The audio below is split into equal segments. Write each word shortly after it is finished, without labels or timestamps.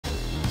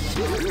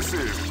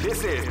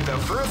This is the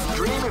first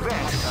dream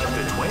event of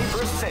the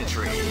 21st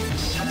century.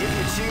 If you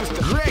choose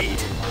the great,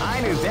 I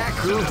knew that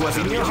groove was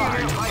in your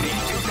heart. Fighting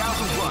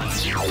 2001.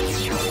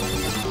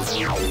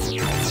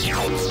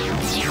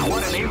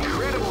 What an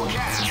incredible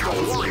cast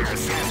of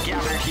warriors has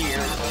gathered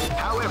here.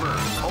 However,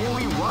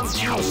 only one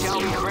team shall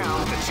be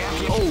crowned the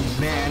champion. Oh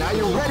man, are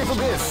you ready for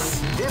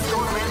this? This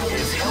tournament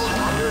is held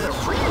under the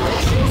free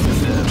ratio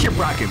system. Keep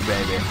rocking,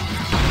 baby.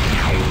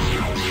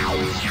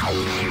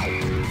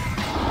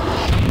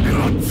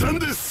 ガッツン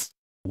です。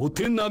お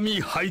手並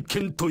み拝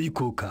見とい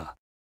こうか。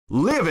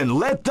Live and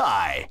let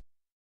die.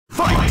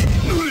 Fight.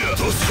 ぬや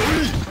とそり。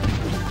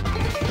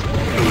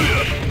ぬや。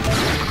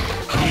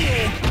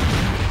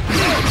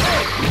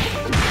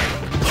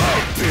は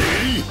て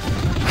い。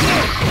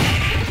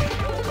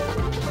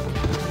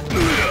ぬや。ぬ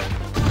や。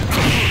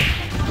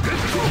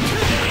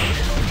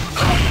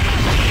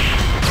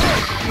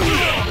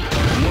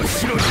面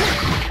白い。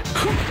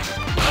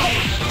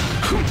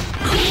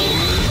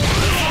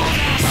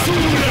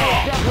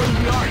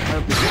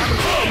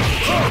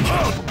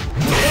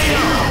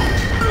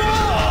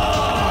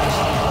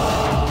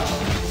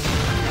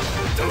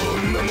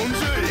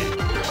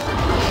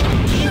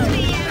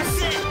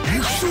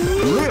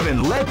Live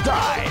and let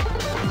die.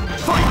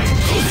 Fight.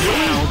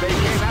 Wow, they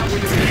came out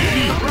with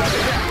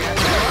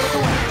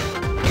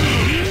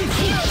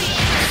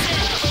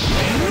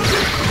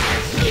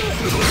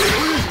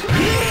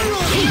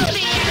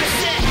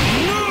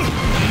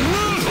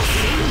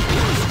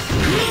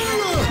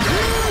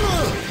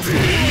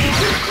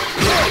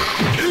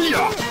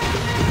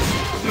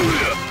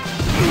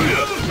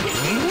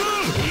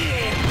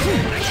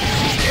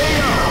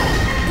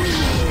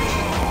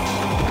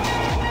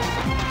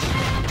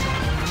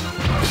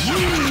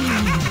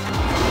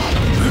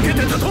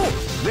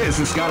This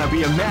is gonna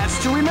be a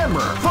match to remember.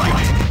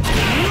 Fight!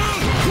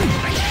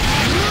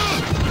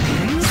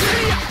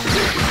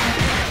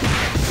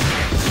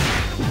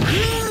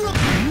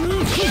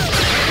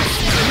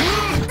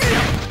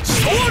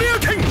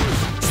 Shoryuken!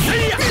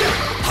 Seiya!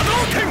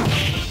 Hadouken!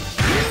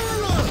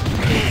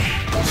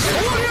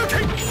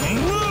 Shoryuken!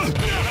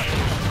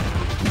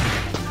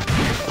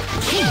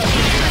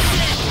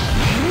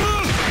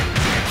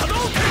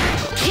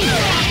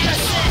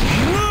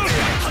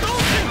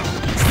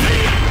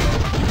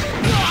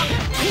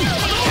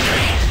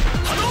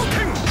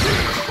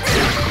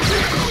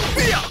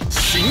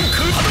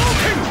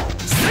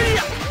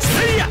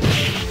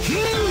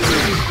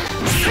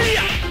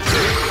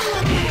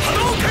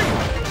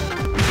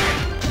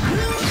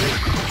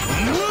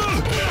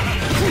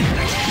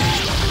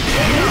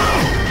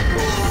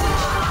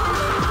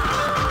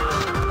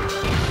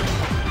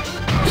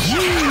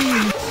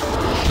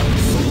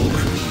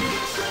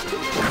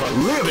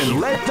 Live and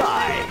let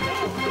die.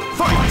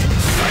 Fight!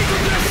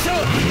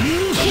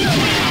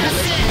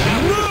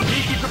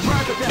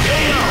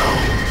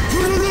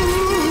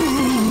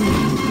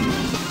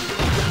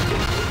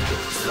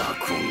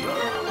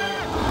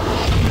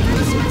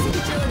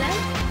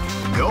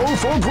 Go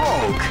for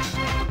broke.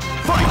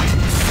 Fight!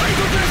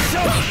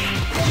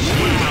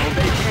 Wow,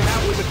 they came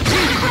out with a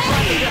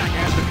attack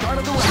at the start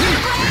of the round.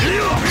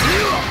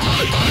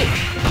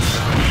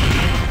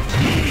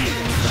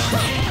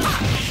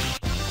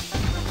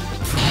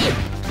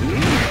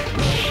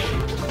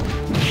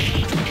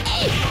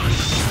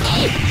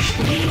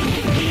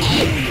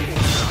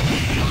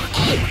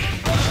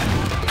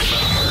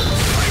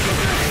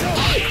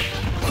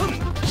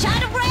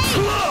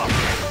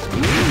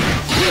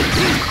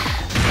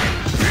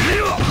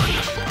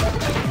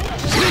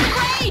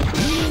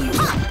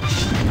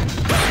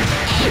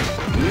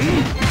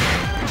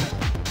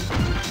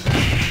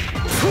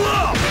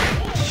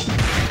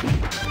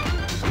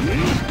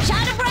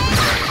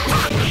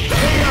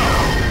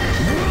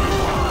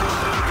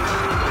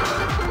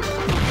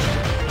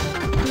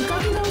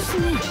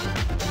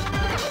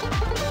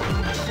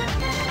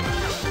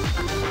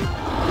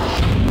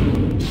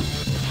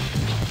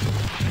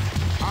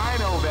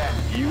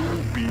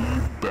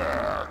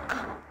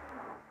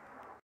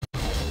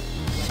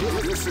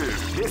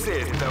 This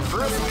is the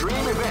first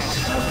dream event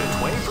of the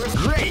 21st.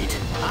 Great!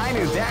 I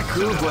knew that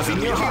groove was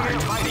in your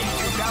heart. Fighting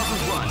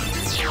 2001.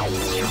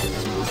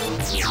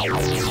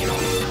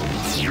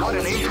 What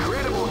an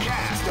incredible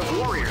cast of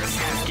warriors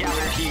has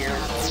gathered here.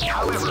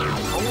 However,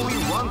 only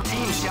one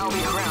team shall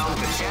be crowned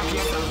the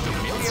champion of the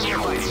Millionaire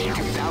Fighting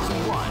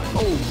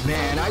 2001. Oh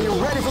man, are you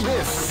ready for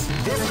this?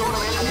 This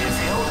tournament is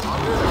held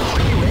under the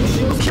free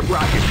ratio. Keep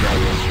rocking,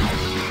 baby.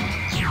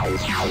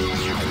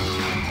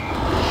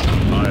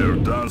 I'll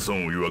dance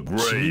on your grave.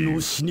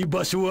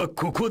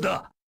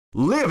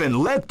 Live and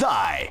let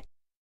die.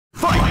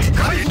 Fight!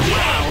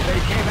 Wow, they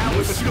came out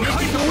with a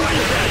sneaky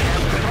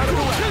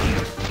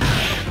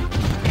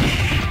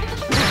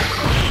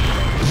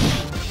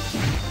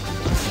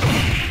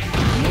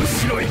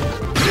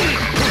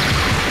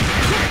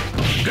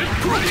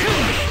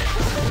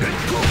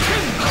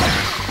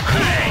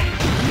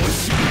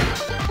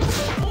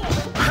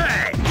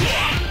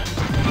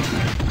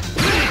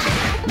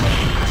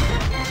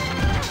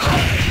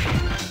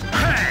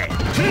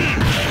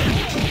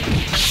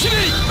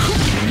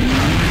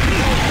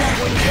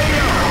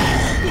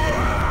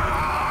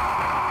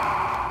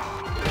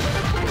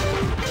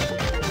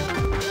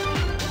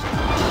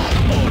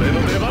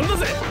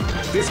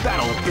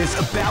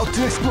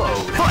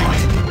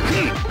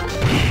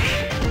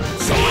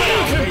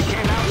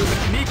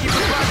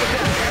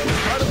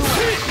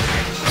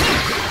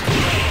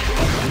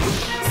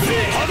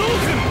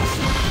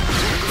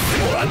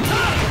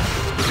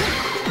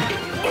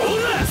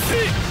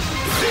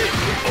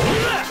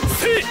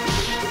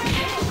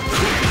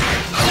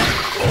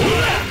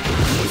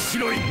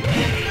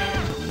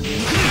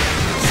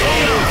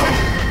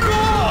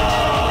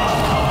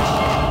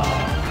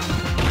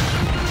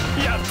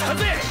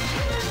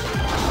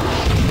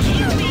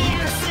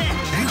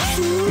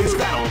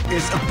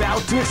is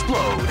about to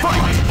explode.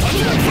 Fight!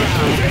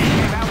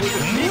 Came out with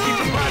a sneaky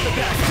surprise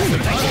attack.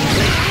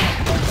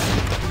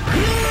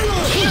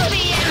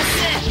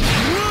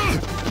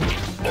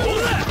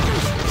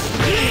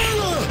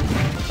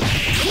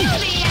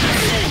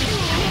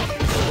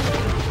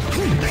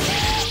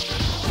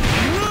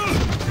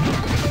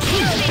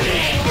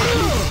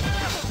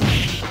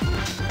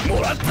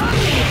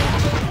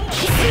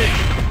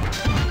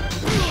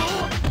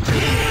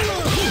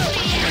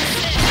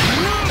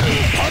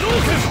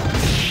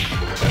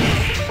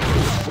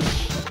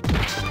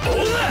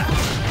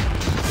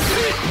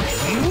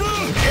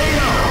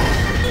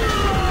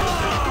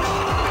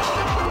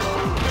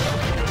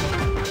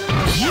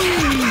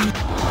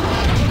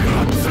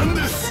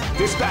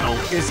 This battle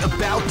is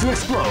about to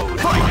explode.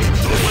 Fight!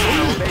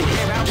 They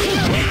came out with a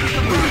sneaky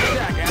surprise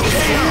attack.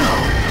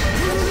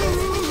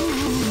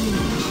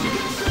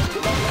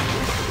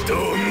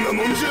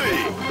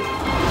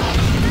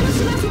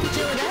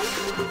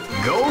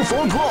 Go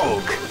for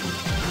broke!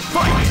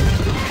 Fight!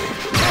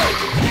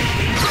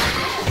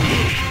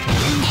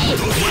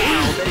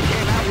 Wow, they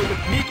came out with a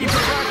sneaky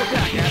surprise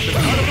attack at the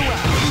start of the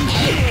round.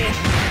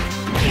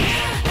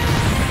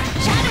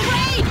 Shadow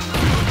Wave!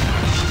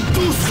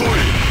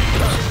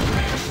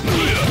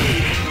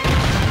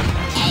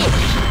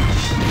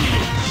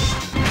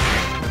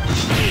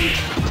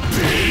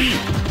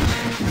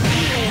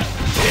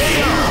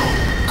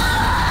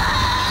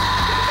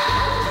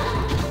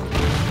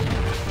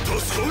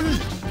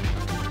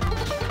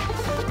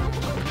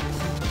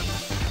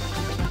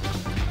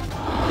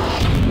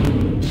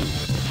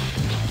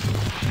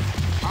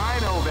 I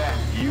know that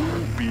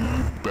you'll be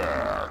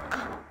back.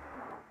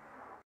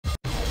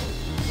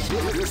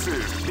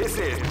 This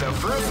is the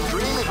first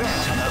dream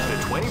event of the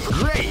 21st.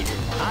 Great!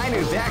 I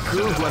knew that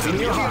groove was in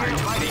your heart.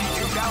 Fighting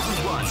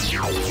 2001.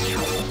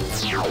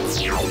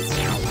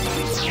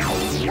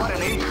 What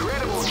an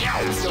incredible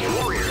cast of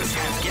warriors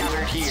has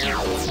gathered here.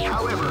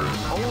 However,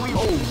 only...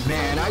 Oh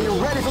man, are you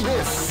ready for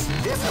this?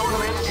 This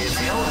tournament is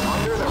held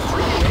under the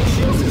free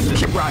ratio system.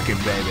 Keep rocking,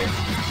 baby.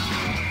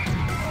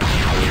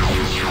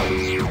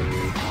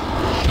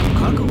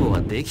 覚悟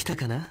はできた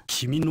かな？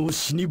君の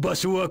死に場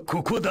所は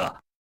ここだ。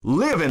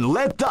Live and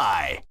let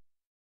die.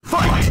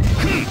 Fight!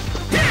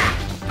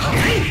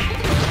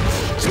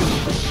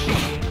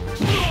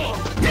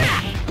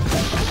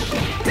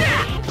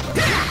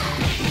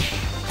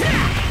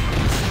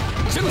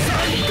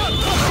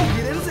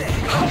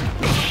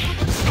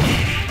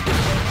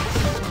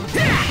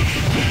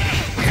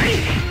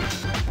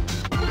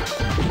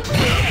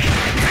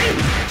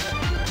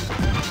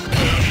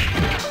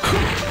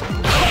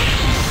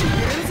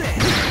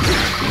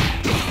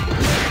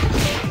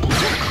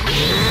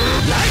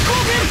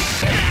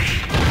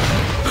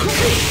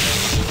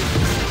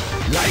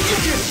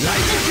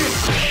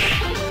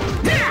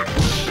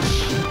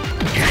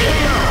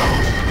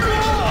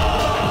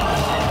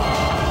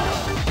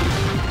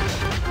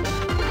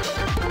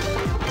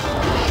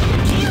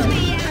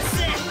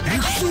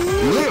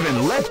 Live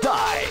and let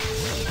die.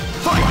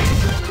 Fight!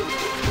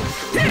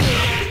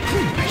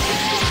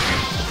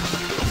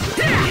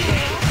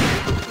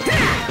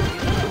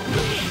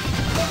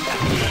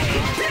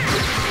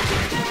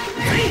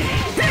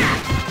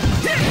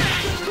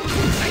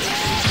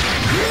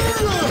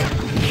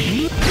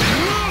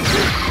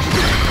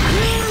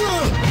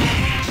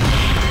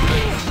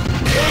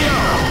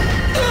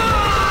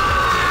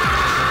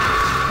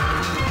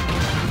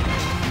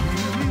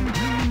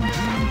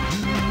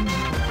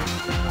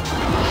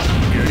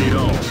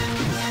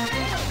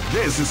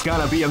 This is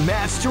gonna be a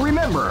match to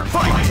remember.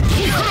 Fight!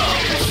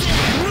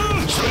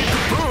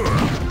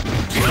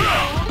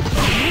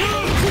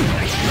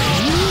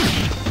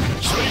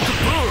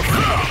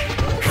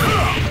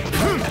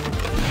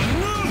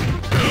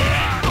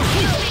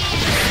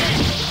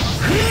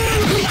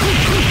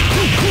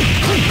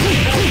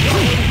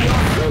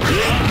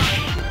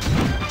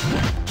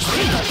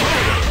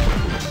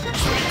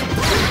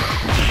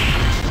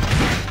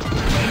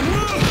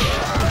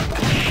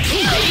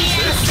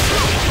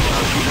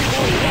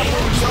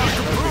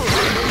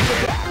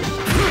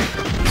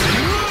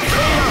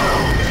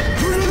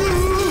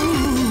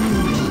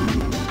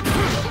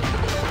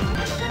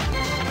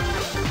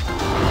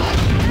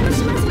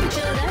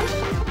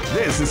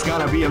 This is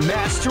gonna be a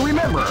match to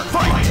remember.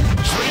 Fight!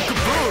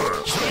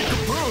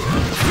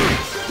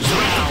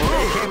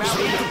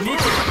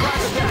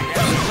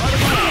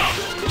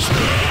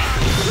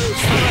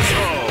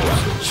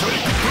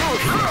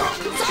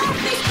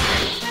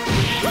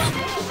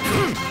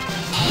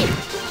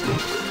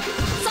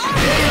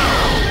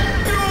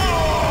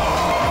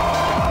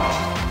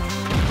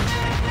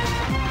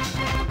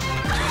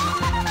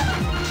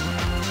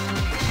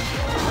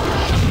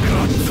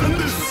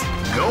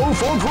 Go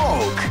for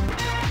broke.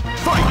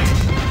 Fight!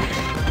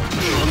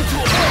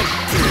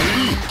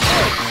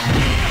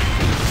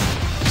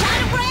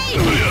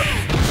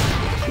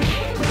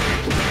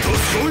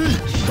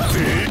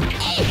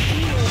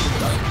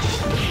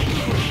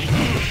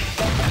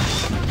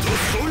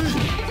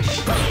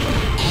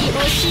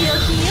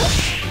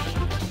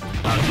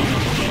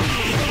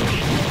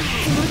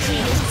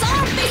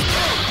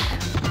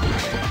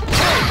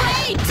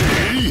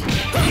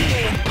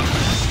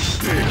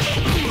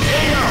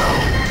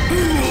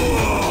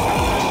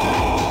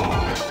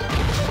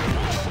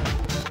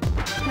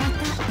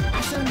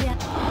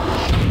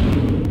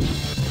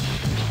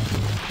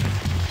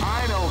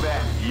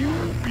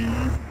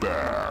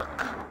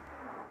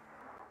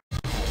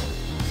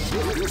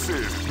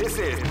 This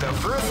is the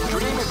first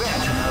dream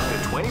event of the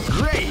 20th.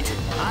 Great!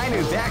 I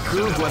knew that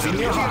groove was in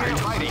your heart.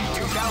 Fighting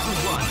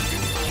 2001.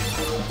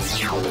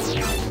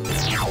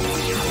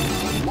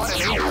 What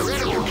an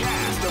incredible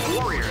cast of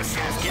warriors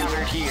has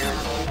gathered here.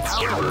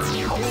 However,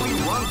 only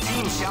one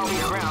team shall be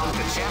crowned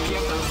the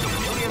champion of the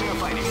Millionaire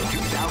Fighting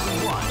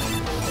 2001.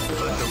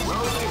 But the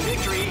road to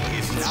victory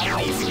is not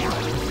an easy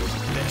one.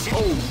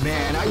 Oh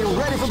man, are you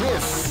ready for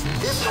this?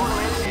 This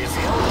tournament is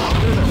held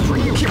under the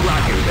free. Keep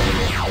rocking,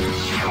 baby.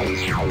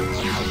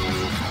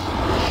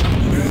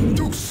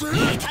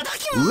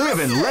 Live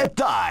and let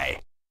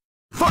die.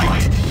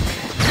 Fight!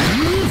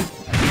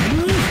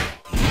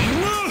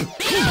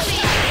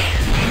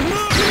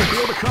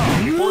 Feel the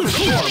calm before the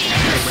storm and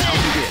the round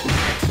begins.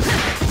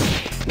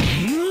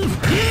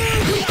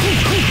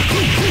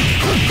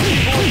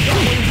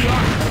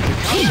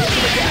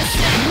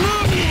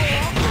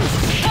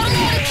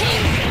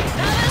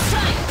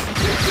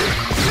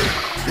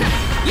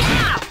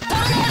 Yeah!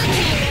 Tornado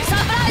King!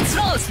 Surprise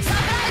Rose!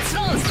 Surprise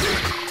Rose!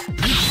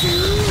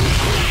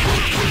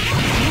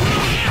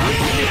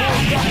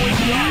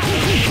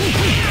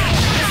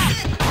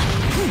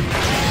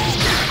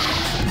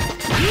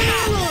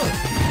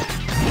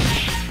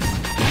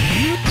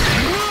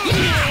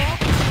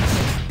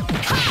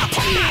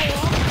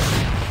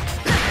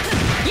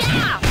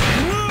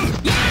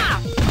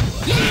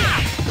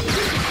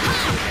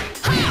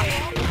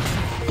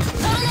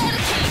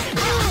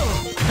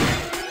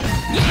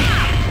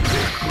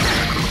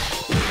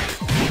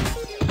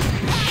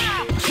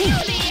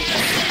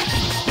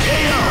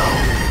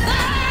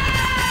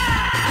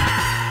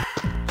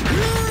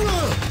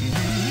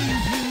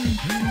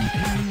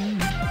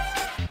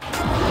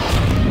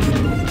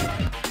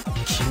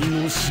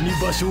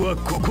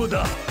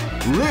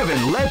 Live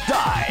and let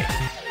die.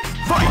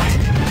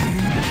 Fight!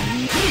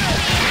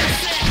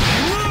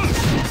 Well,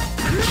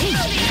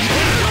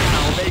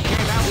 they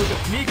came out with a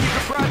sneaky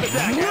surprise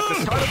attack at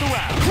the start of the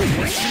round.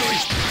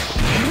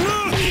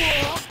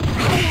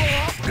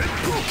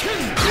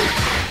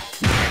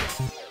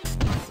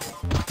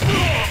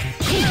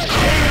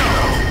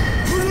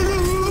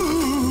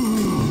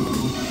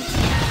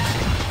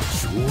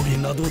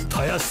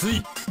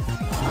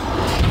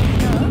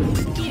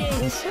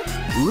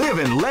 Live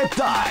and let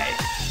die.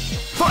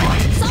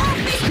 Fight!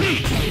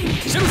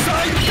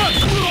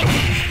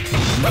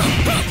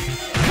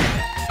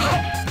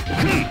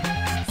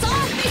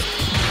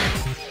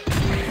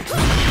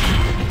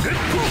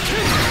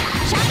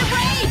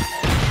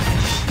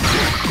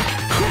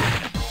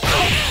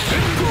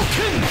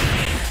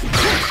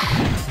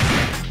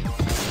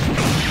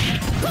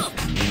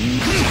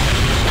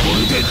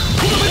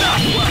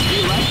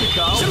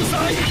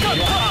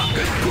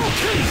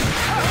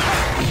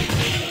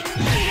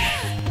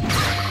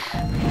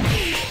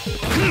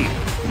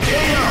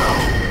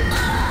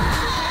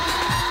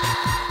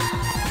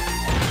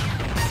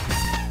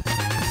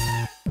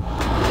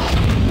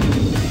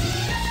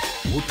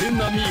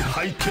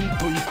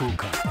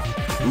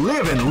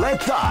 Live and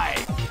let die.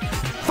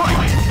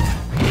 Fight!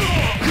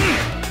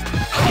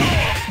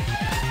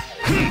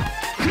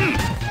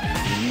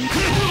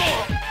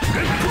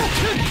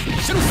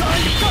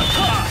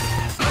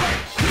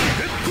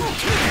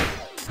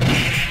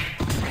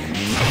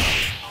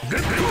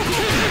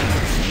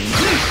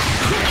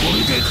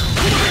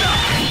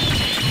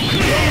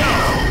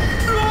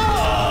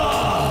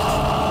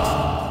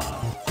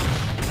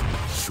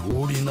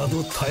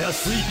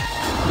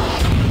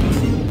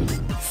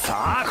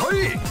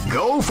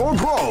 Go for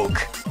broke.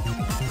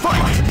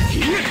 Fight!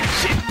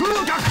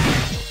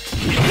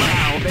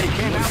 Wow, they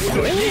came out with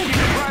a sneaky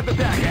surprise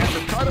attack at the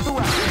start of the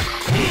round.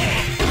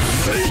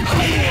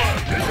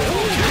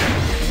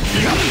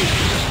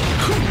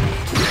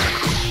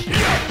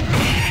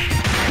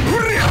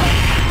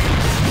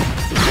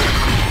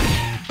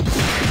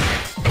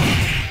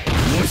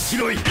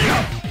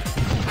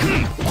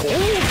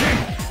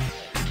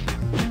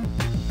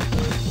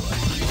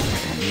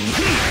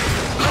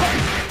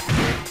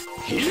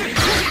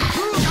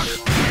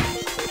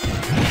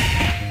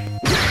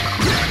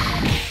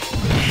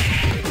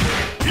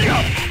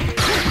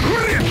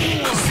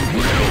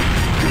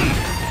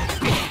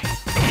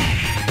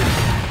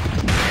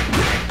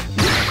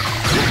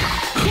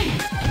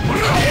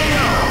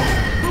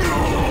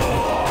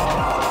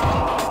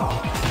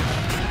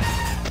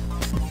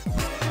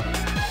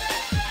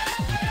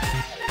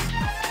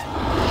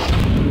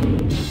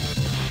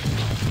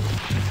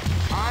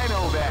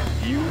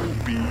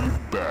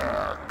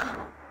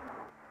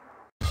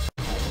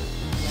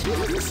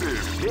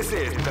 This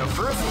is the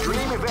first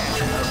dream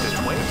event of the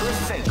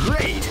 21st century.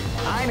 Great!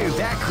 I knew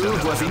that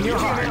groove was in your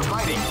heart.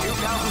 Fighting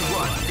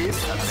 2001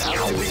 is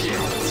about to begin.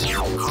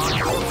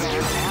 Hardcore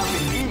fans have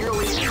been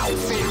eagerly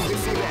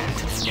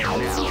now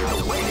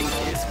the waiting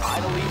is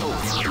finally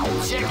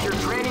over. Check your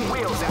training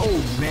wheels out.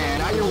 Oh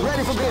man, are you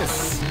ready for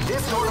this?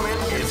 This tournament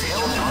is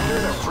held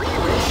under the free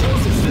ratio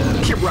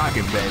system. Keep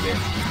rocking, baby.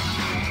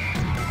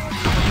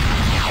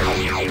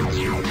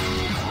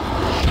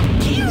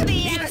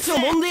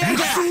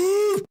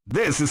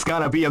 This is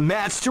gonna be a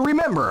match to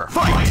remember.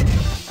 Fight!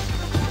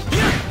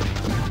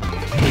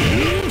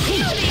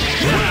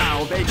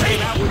 Wow, they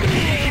came out with a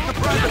sneaky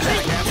surprise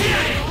attack.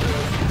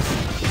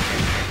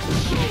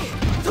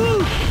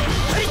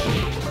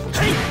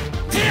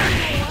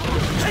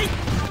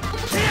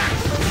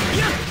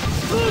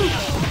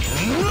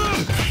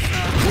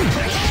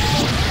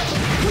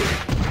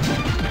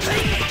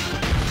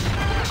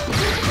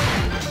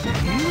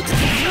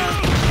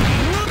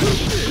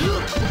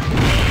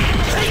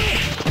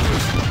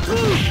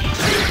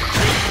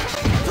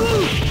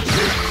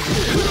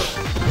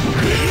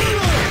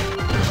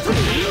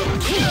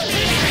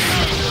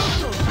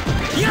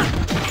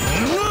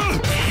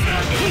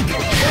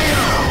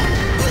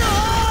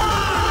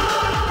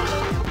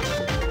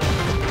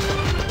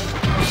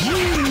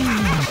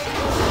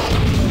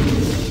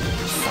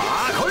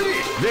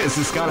 This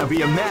is gonna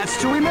be a match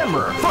to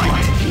remember. Fight!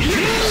 Wow,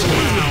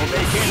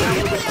 they came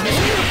out with a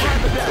sneaky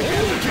surprise attack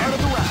at the start of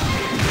the round.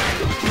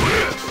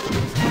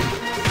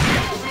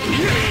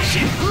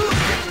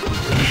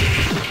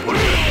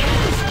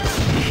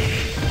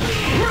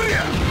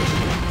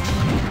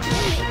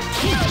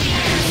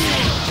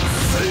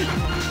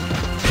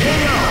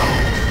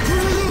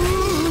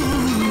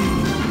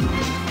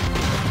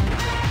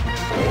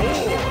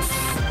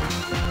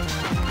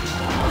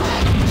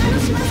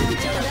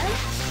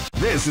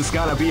 This is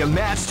gonna be a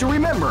match to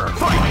remember.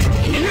 Fight!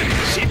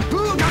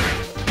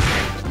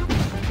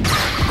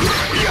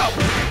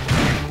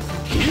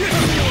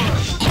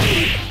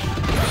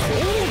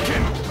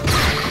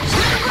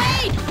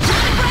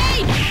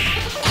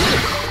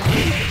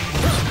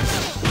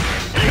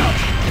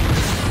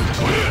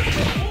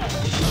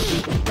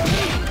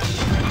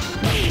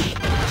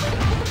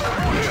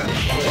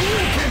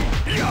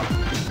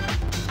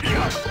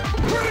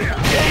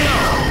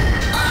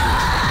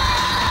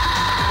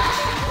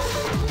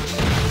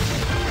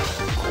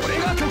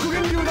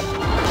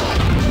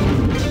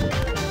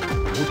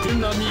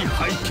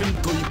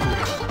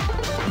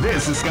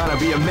 This is gonna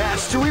be a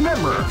match to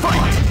remember.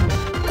 Fight!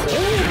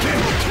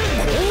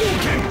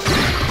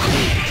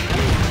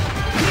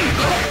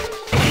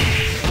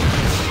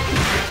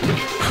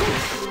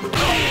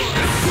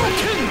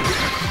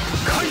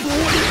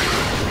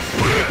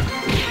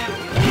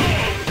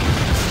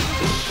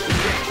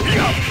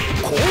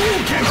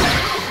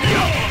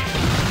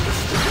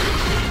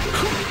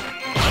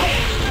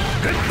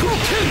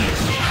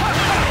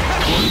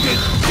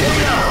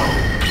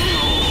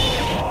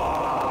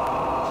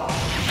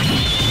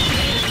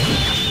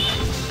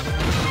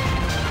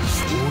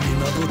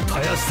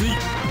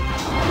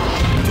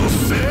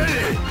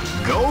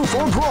 Go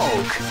for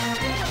broke!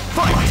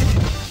 Fight!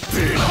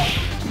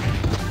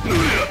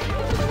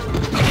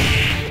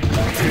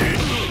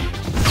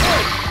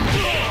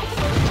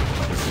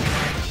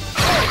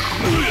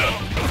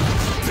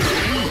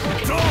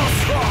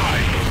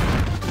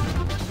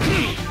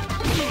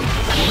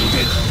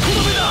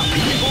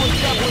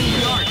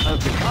 Of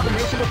the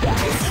combination attack.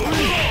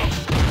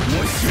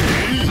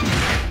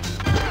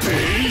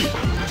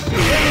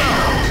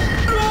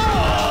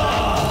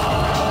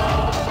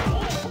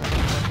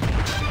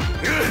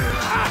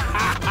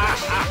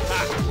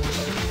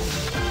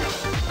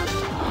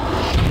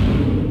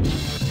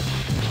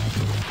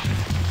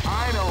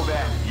 I know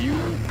that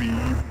you'll be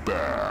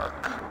back.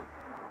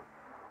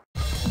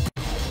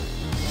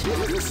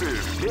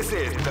 This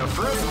is the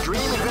first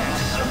dream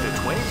event of the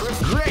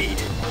 21st. Great!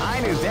 I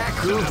knew that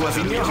groove was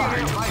in your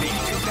heart. Fighting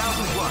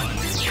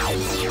 2001.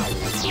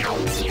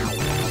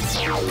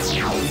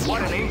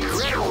 What an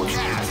incredible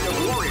cast of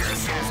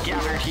warriors has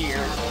gathered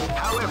here.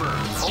 However,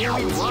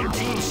 only one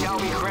team shall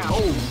be crowned.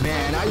 Oh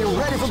man, are you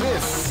ready for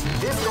this?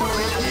 This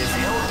tournament is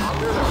held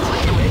under the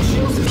free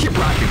ratios. Keep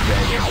rocking,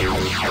 baby.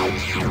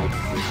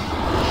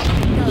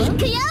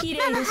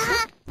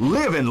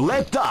 Live and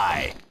let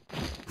die.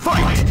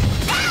 Fight!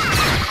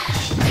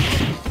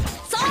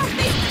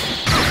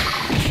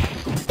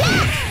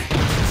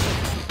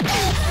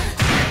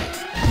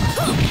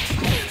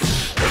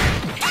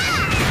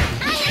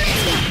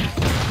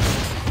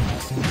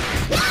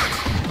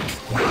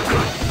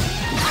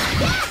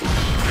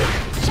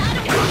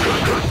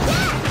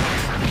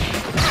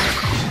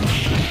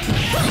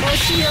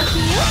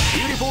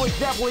 Beautiful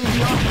example in the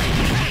offense.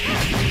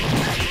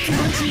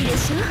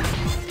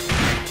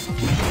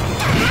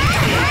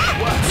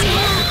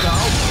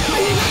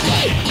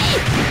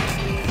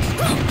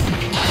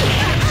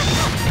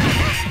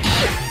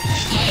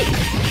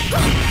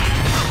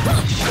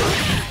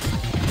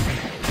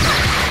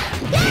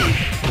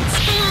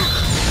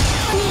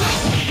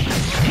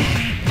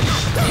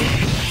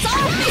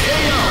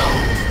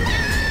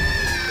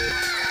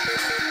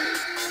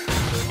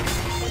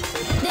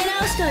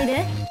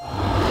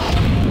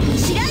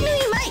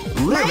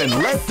 Live and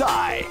let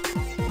die.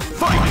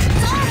 Fight!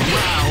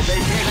 Wow, they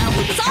came out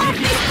with the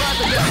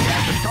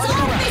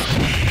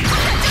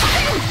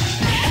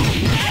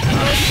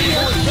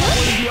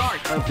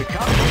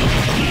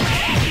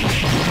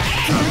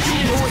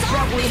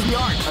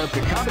of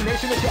the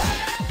combination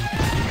attack.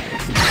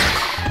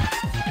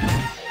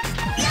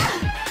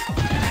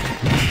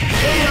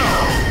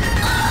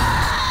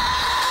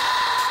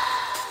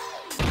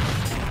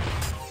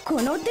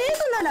 この程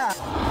度なら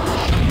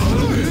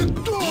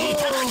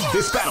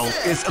This battle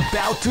is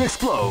about to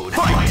explode.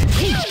 Fight!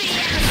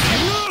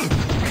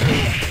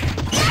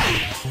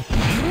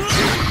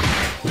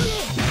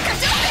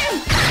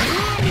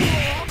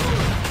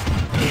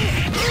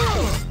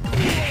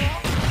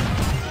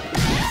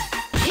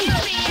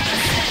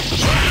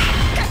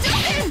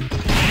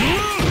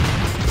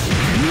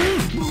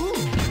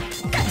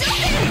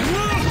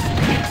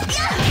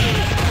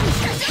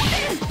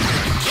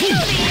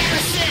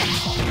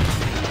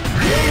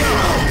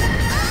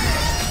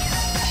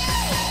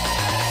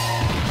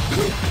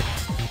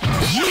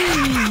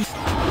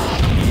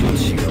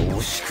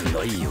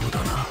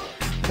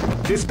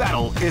 This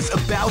battle is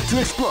about to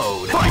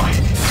explode.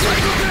 Fight!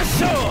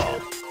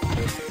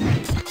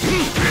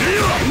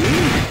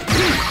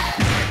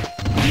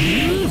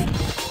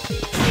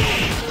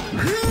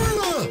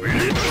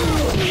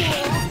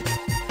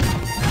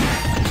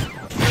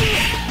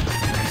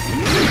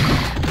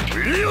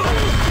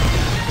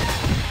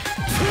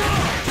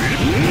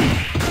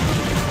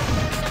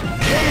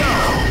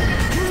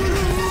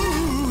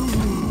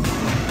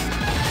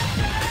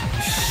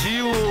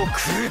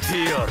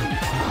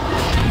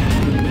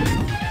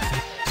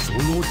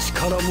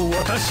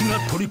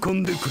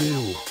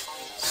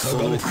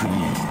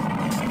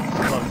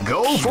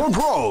 Go for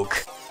broke!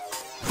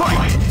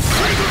 Fight!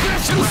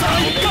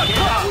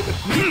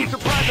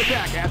 Surprise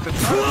attack at the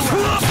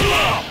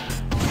top.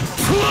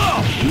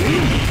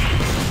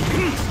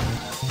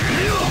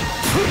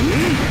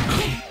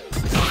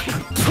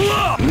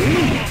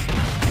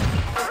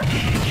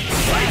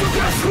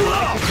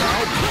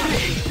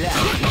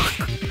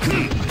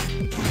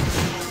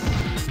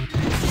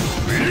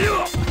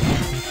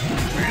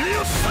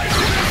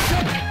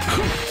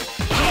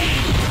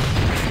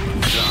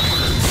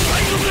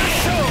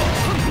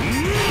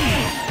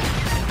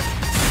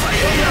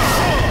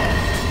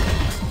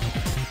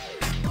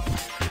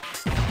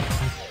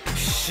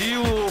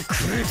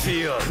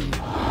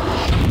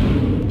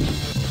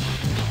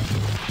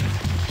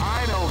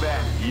 I know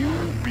that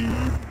you'll be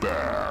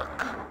back.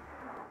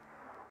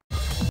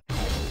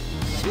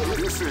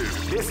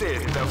 This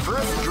is the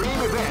first dream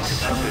event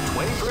of the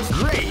 21st.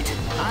 Great!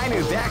 I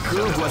knew that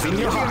groove was in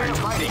your heart.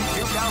 Fighting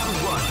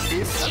 2001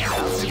 is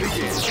about to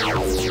begin.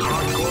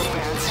 Hardcore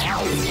fans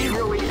have been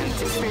eagerly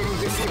anticipating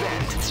this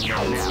event.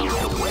 Now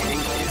the waiting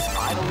is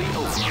finally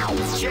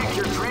over. Check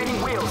your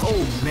training wheels.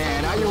 Oh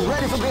man, are you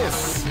ready for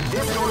this?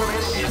 This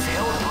tournament is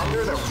held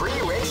under the free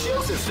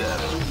ratio system.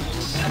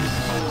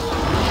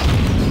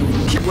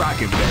 Keep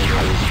rocking, baby.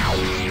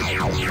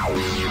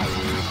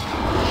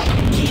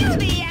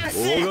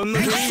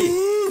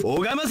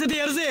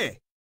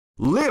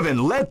 Live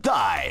and let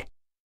die.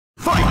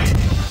 Fight!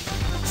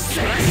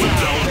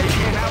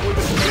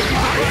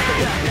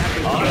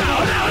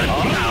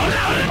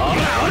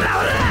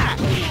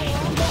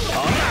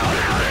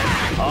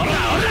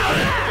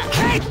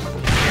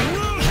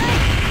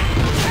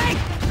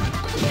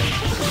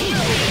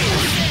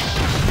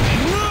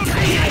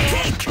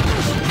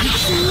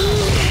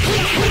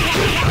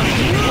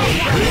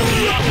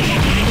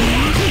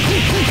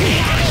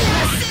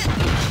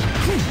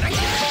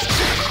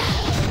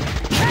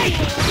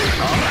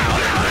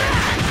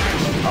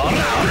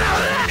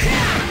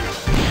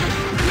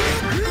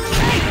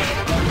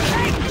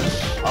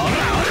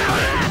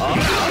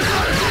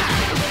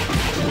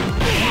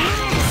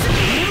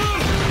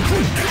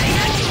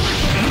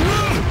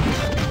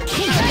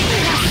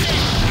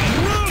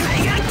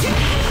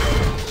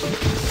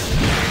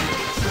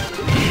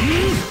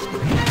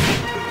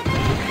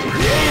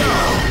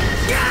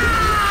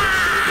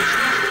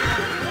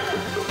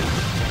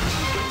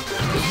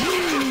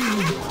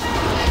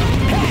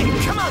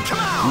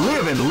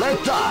 Live and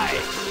let die.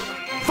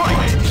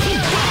 Fight!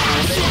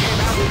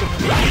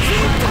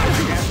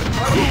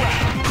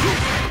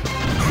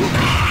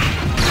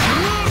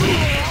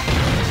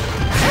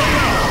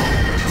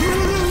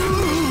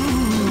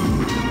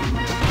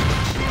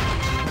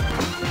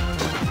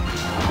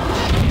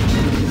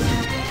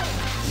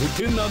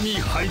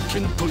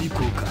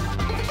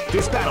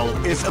 This battle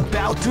is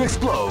about to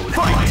explode.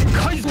 Fight!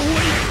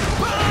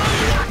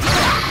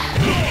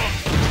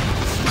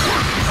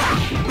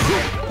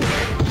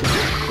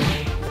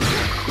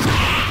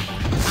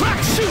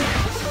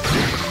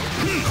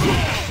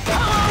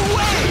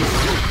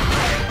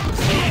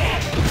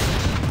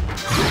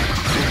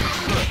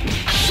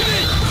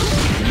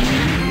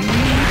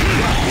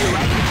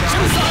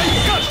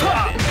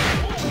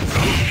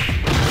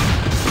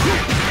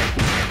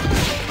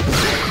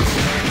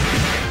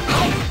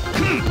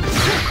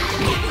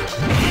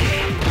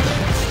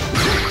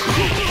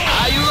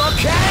 Are you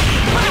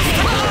okay?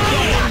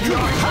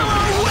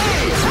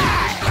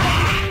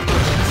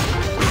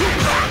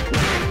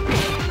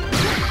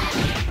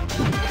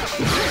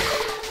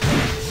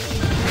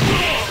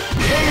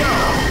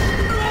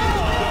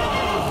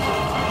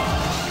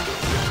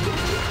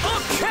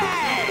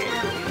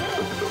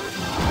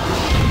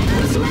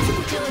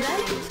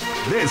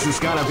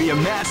 gonna be a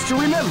match to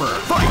remember.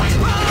 Fight!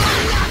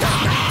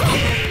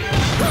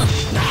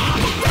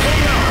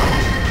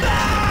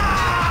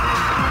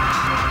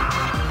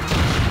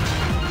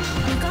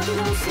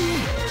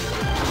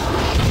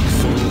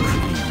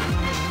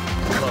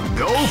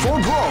 Go for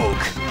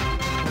broke!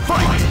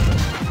 Fight!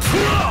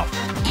 Wow,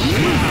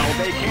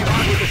 they came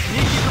out with a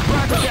sneaky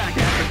surprise attack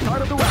at the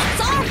start of the round.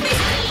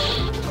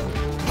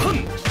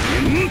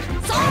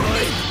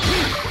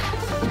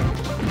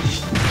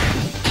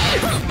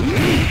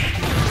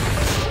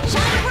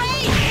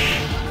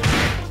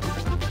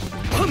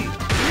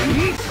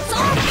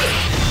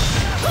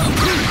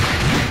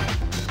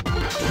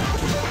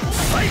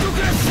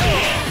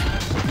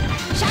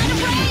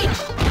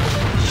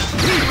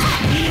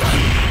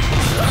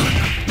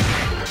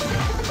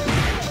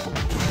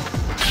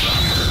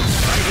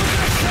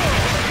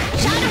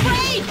 Shadow Blade! Shadow Blade! Shadow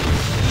Blade!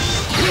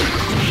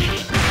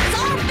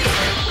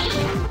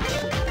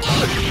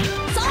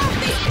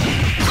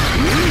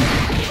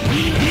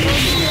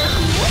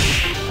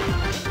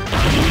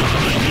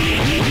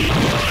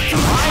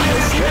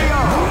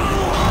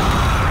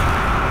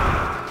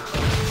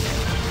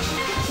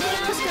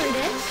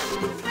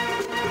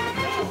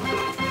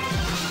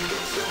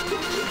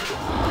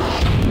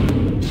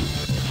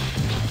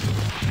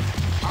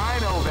 I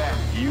know that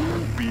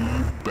you'll be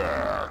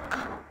back.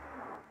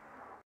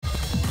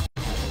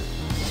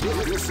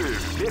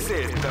 This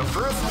is the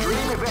first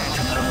dream event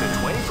of the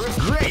 21st.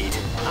 Great!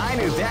 I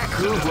knew that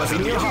groove was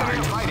in your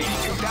heart. Fighting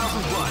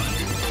 2001.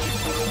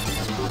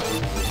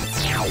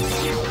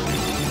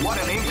 What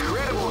an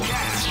incredible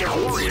cast of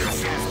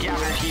warriors has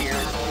gathered here.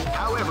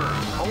 However,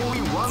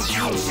 only one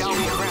team shall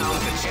be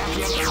crowned the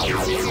champion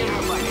of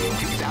Millionaire Fighting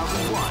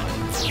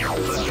 2001.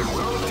 But the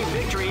road to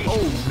victory. Oh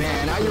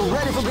man, are you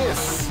ready for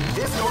this?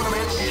 This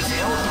tournament is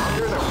held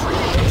under the free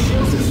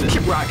ratio system.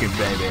 Keep rocking,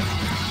 baby.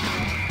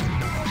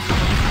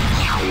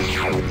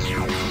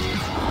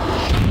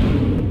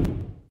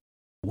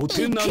 お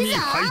手並み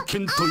拝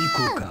見とい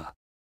こうか。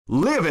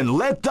 Live and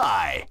let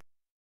die.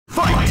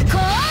 Fight!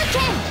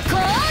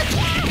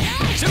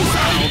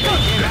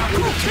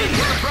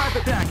 Surprise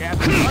attack at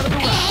the start of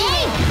the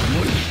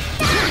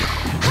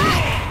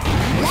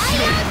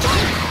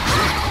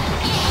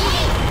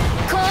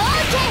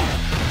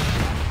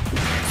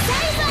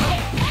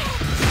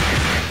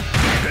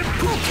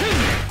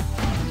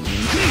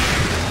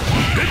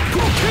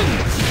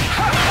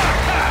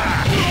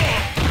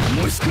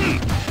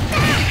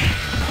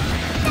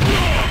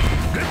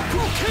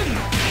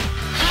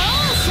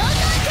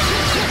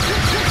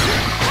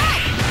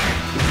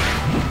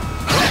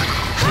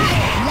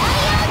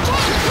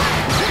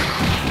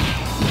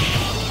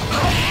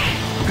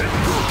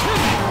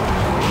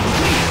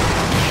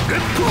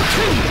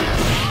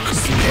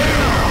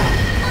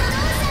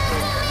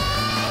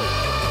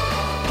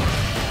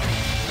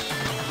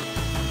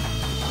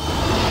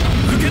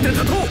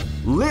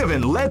Live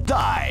and let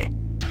die.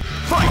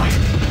 Fight!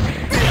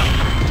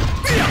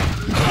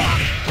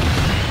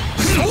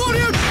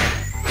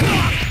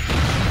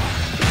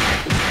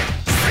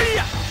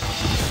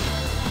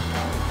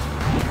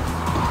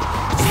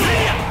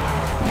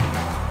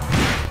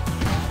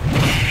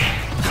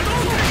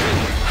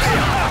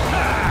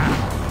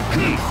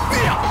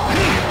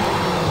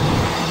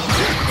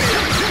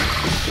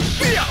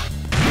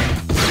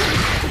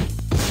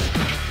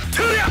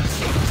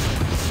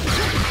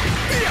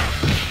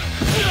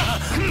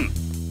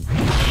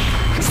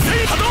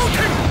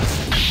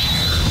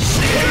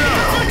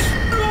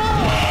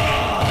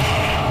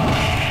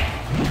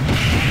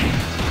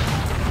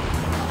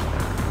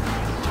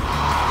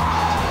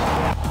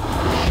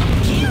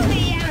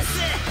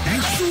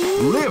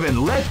 Live and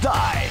let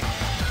die.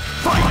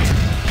 Fight!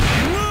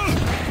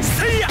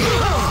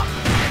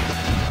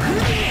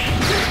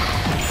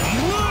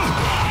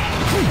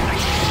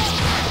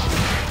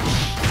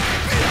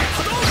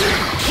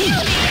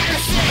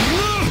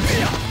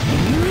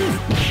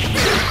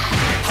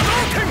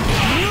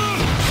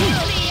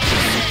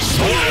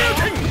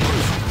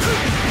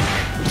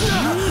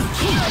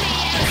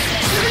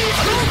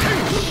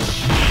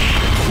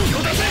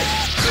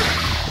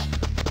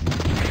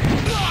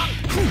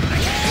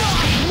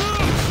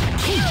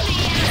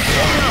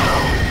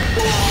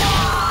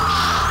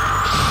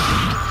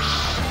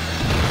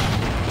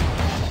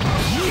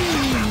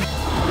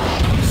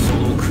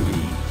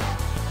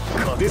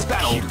 This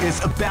battle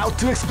is about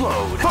to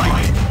explode.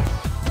 Fight!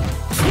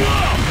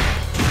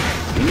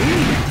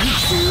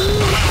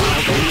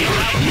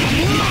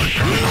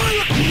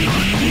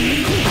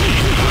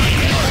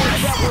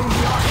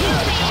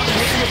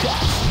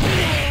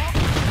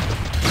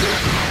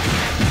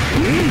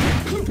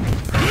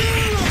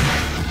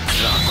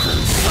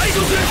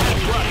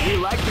 What we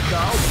like to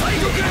call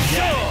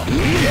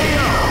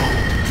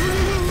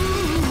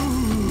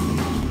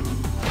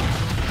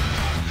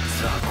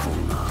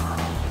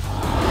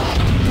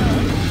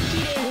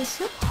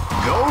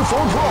Go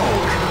for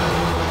broke!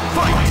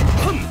 Fight!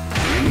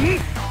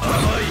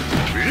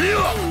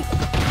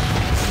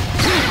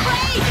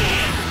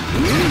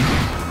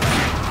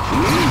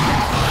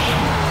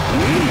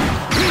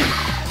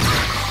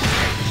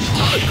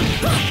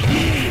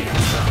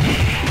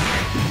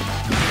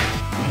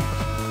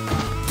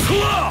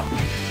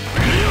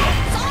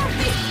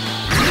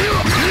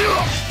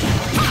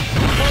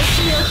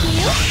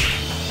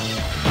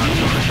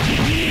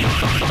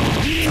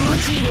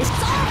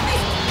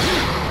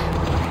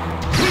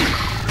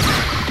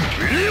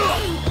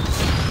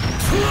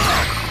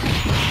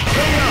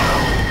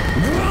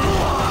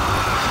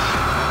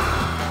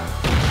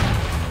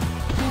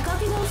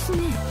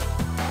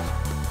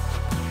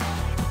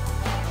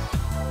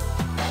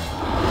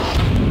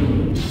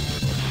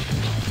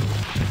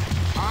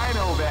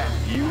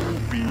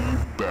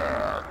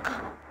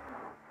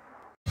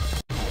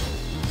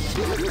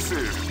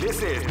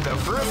 This is the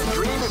first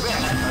dream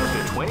event of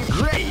the 20.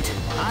 Great!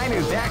 I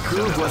knew that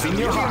groove was in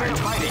your heart.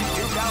 Fighting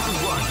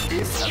 2001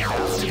 is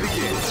about to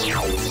begin.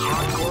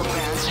 Hardcore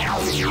fans have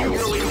been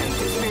eagerly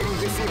anticipating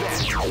this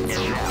event,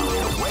 and now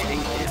the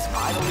waiting is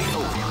finally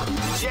over.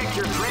 Check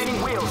your training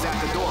wheels at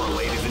the door,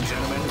 ladies and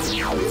gentlemen.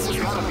 This is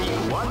gonna be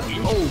one.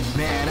 Oh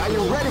man, are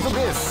you ready for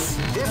this?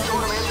 This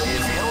tournament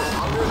is held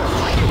under the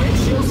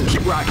regulations.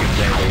 Keep rocking,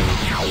 baby.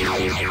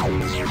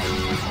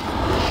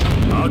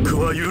 悪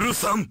は許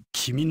さん。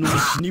君の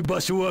死に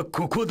場所は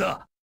ここ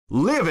だ。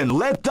 Live and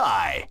let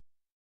die.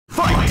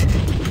 Fight!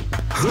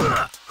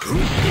 Wow,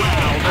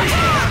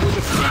 with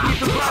the sneaky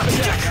surprise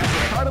attack at the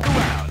start of the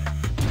round.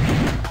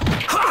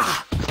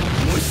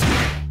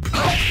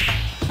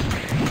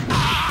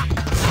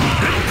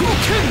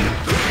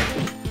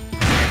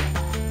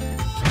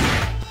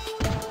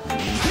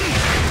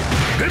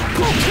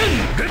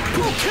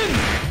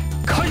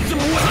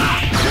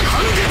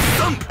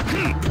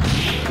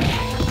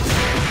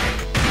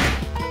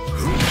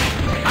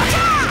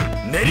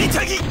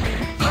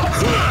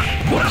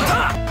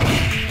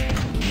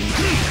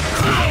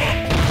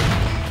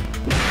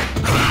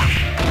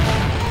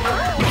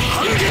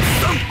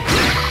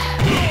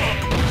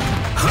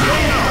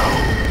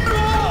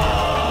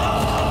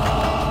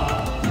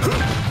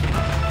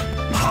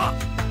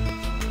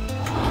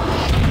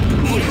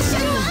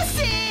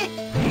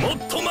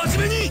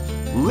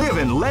 Live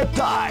and let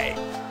die.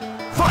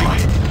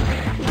 Fight!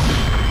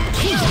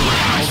 Came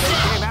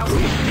out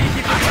with a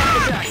sneaky surprise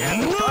attack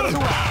at the start of the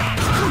round.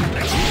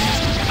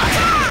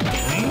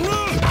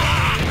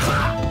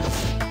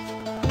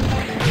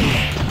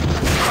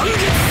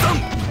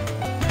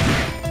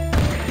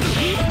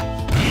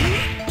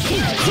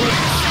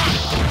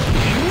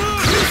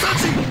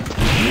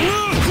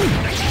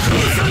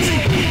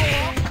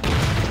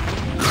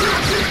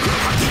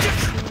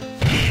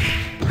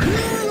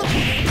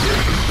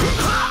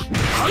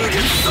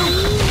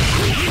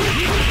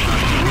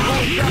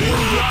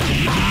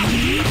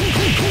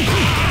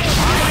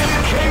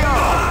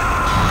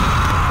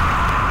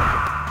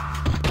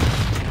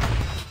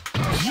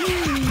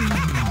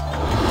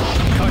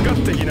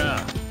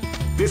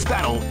 This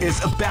battle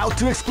is about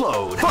to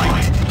explode.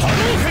 Fight!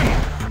 Hadouken!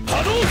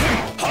 Hadouken!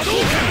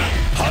 Hadouken!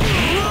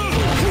 Hadouken!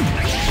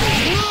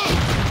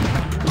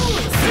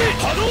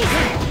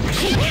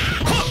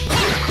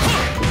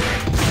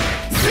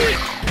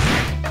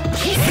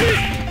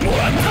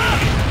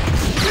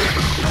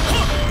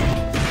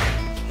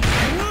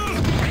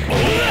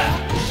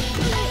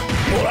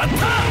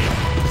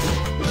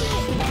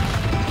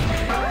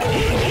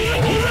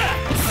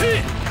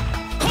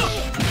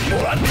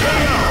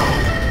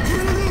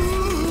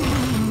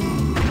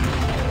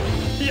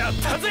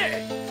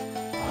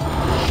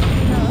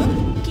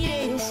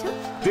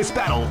 This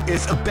battle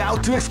is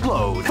about to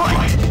explode.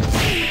 Fight!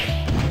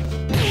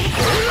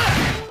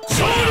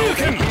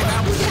 Shoryuken!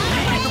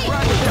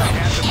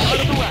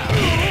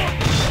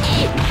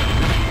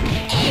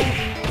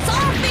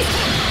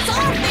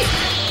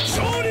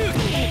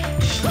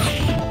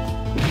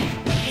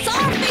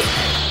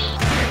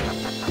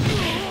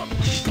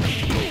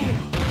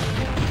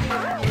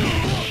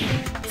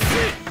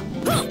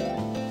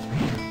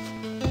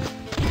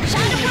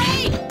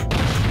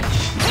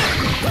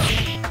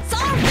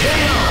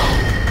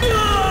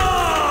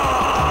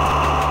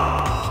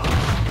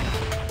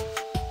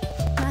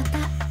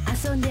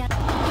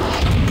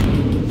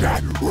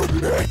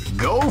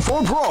 Go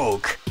for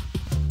broke!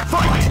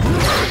 Fight!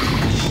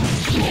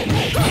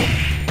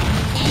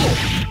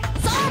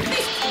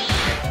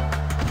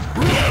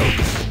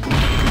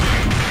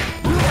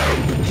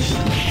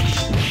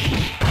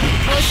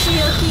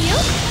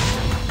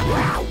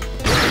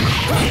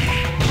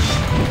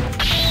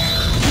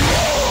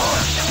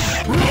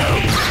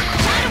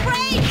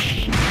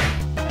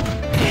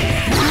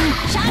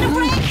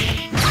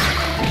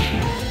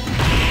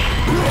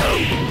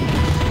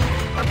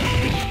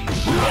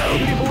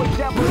 Beautiful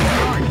example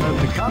of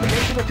the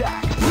combination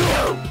attack.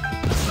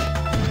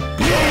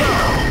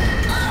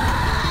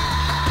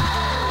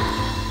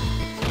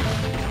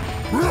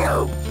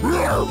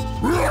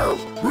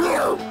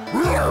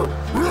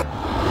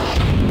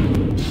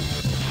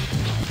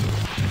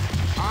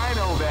 I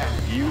know that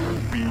you'll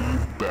be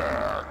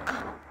back.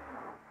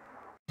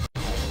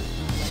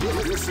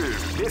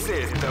 This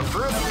is the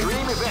first dream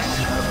event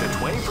of the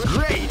 21st.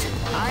 Great!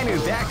 I knew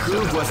that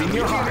groove was in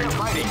your heart.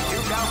 Fighting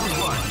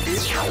 2001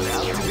 is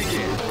about to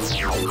begin.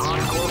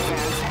 Hardcore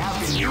fans have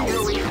been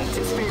eagerly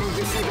anticipating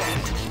this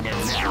event, and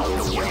now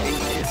the waiting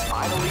is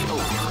finally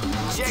over.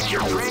 Check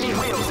your training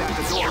wheels at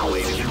the door,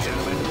 ladies and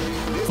gentlemen.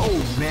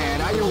 Oh man,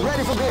 are you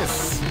ready for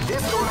this?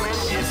 This tournament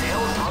is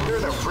held under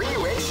the free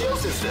ratio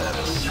system.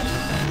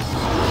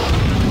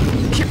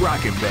 Keep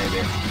rocking,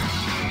 baby.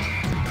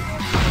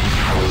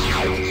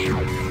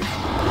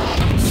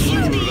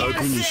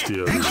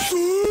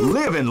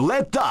 Live and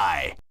let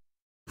die.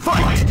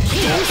 Fight!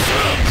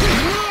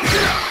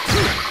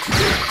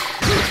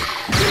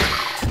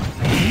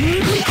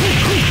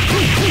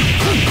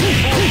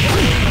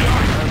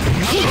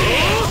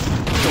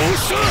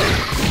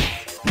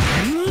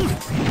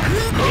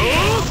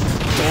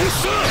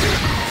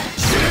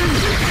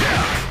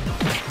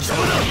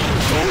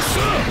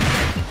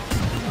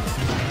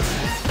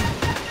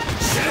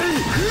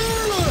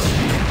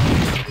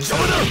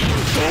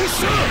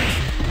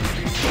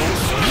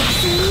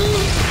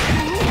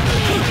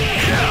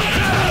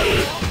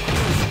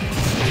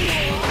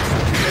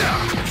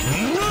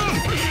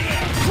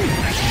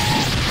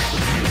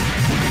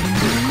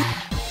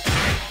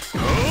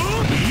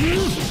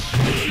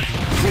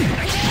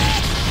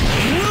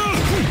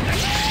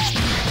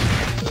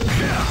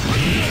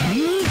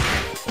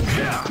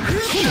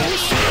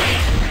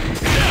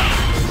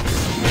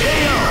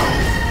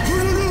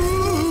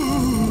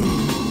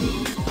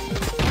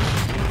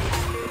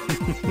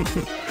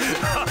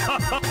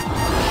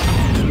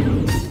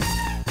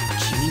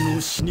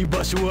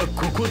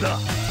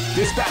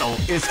 This battle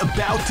is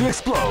about to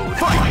explode.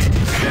 Fight!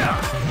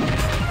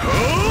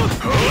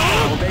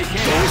 Well, they can't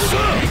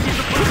keep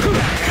the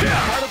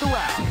part of the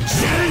round.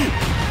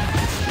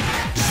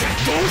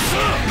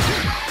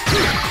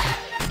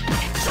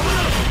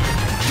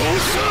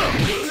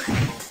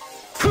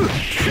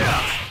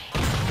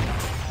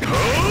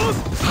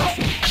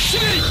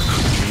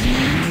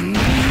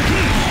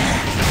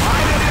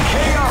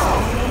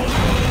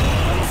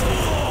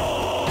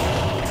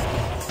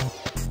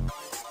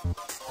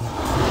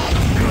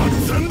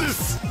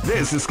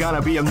 This is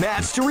gonna be a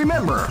match to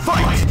remember.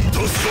 Fight!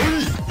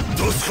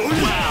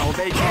 Wow,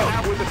 they came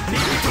out with a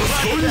sneaky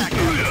attack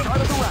at the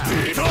start of the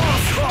round.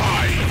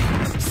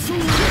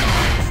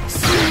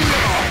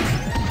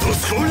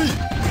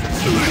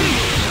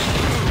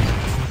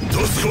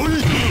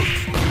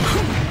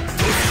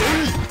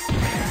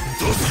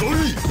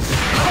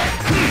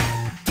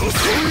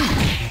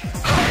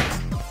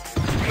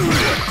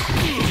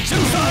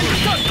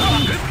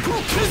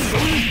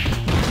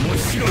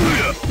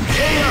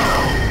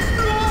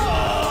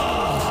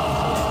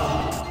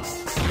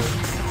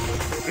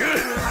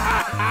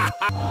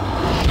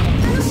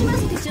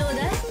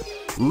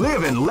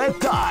 Live and let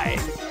die.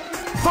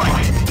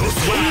 Fight!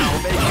 Wow,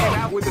 they came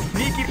out with a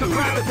sneaky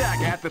surprise attack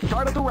at the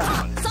start of the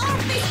round.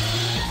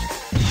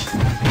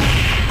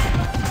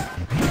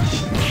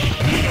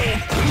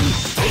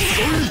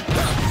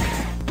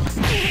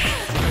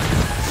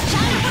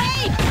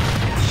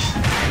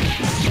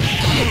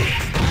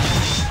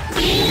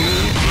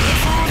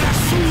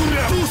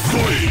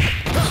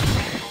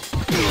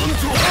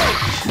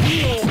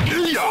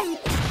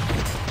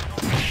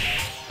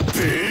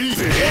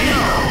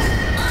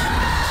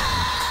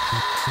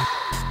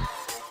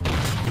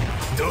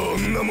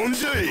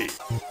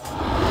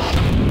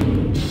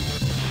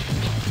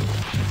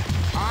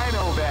 I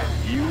know that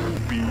you'll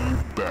be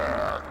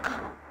back.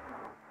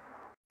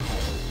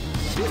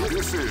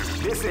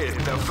 This is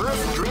the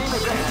first dream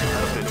event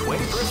of the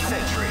 21st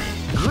century.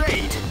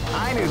 Great!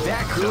 I knew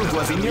that groove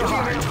was in your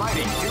heart.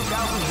 Fighting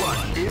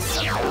 2001 is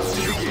about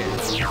to begin.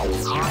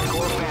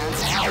 Hardcore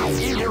fans have been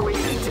eagerly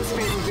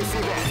anticipating this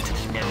event,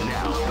 and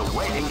now the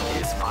waiting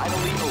is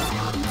finally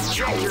over.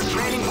 Check your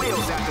training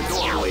wheels at the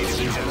door, ladies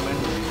and gentlemen.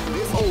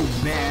 Oh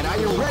man, are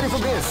you ready for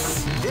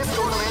this? This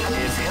tournament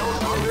is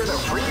held under the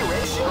free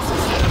ratio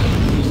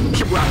system.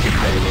 Keep rocking,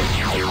 baby.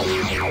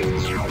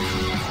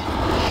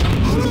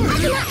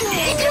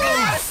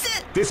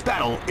 This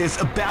battle is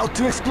about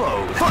to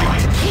explode.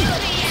 Fight!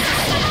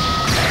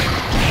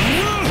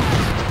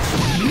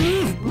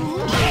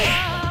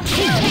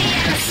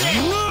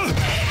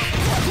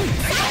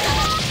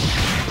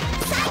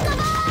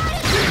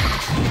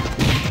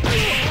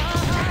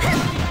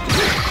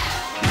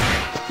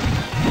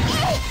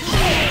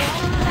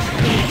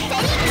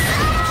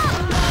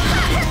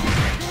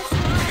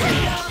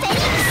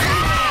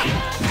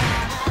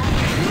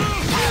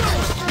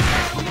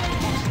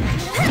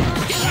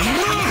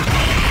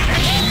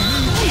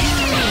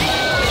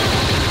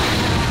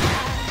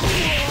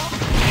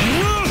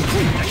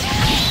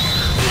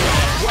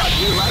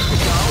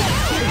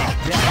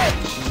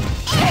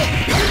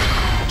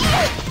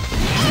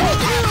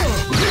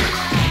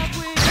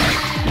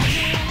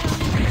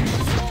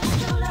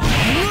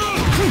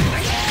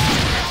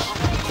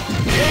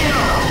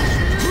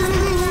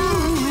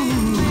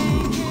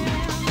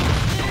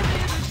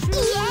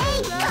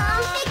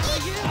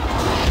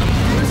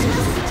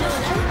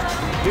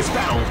 This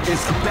battle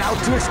is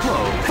about to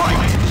explode.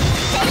 Fight!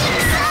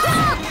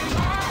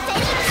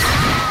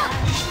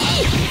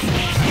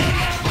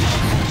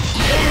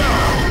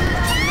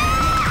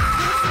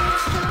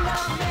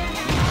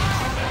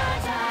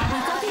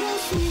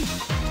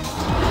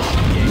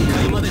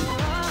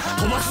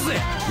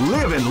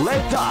 Live and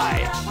let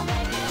die.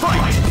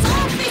 Fight!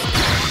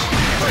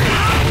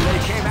 They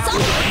came out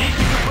with a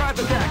sneaky surprise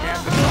attack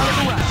at the start of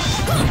the round.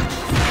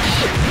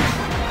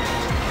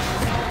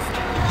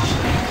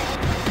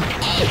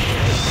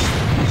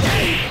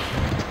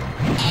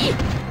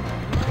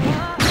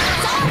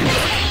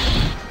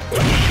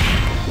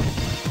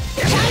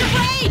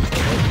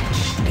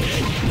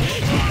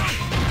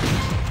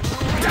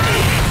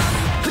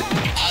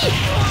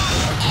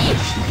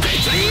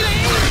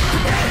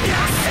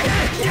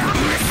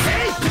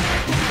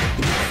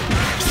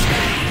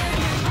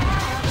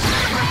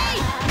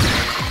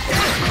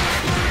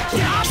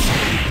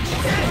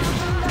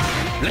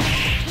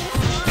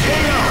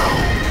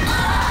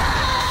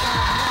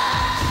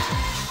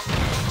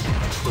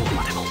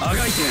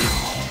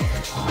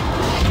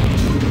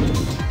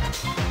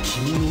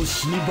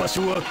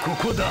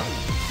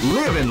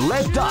 Live and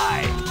let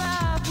die.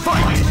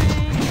 Fight!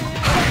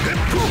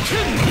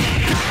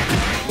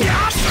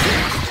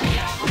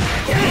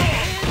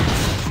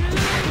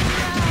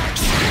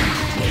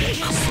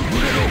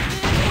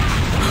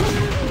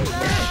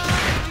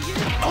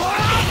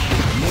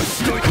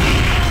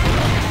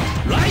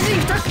 Rising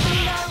attack!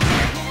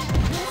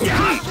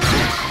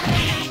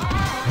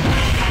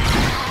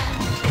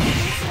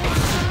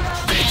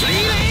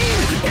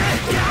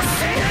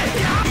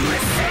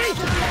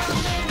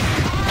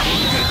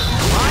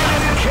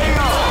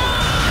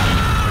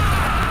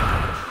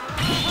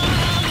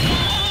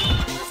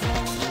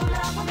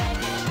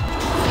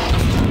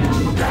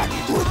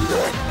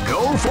 Go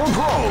for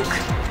broke!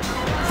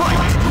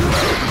 Fight!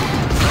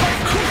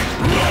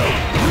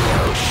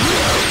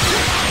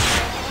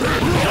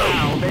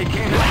 Now they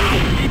came out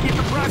with a sneaky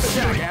surprise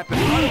attack at the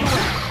start of the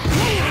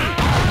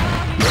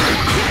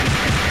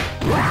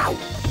round.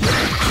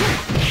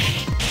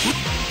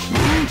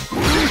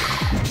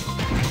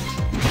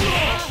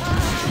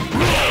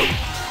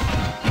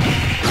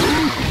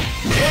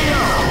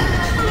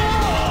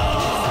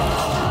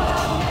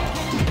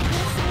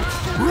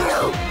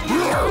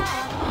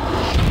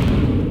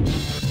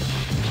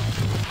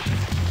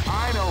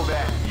 I know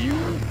that.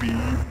 You'll be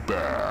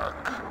back.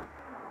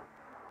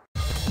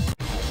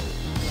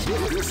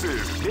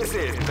 This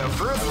is the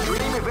first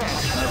dream event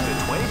of the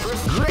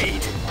 21st.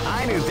 Great!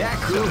 I knew that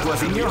groove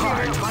was in your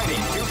heart.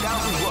 Fighting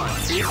 2001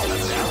 is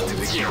about to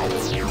begin.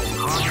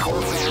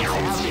 Hardcore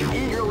fans have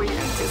been eagerly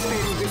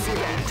anticipating this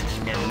event,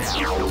 and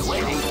now the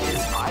waiting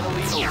is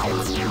finally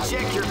over.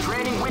 Check your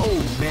training with.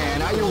 Oh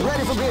man, are you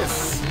ready for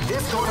this?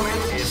 This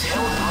tournament is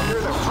held under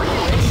the free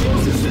ratio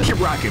system. Keep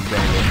rocking,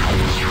 baby.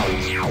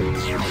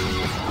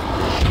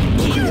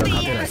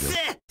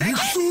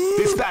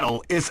 This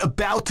battle is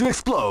about to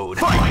explode.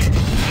 Fight!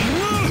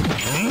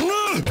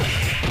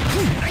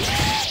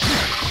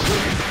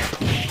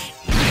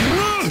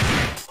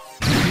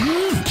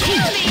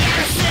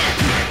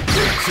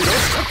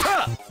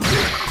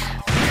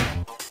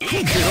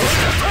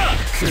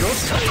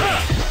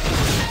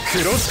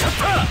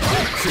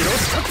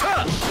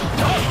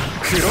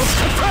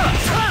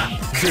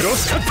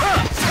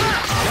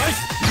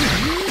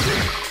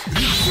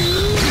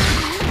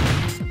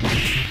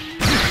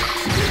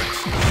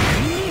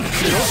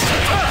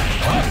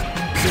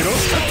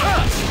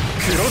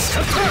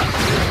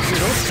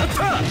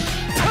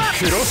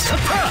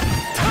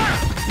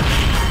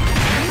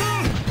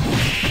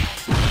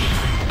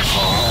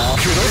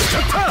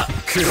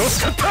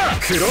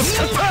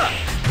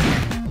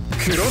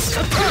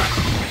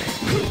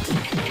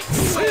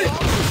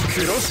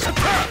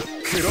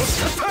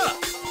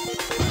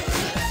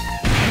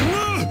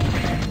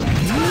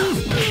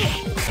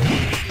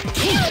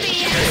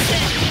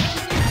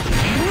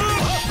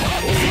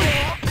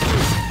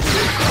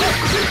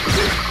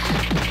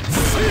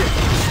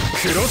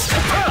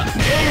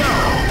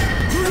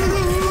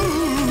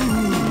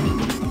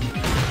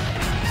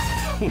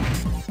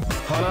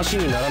話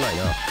にならない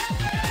な。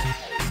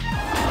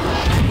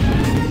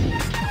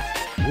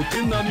お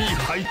手並み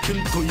拝見と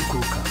いこ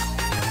うか。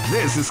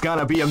 This is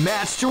gonna be a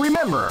match to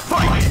remember.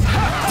 Fight!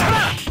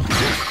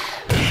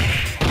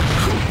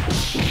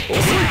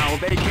 Now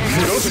they came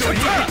out with a sneaky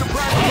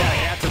surprise attack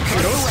at the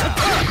start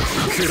of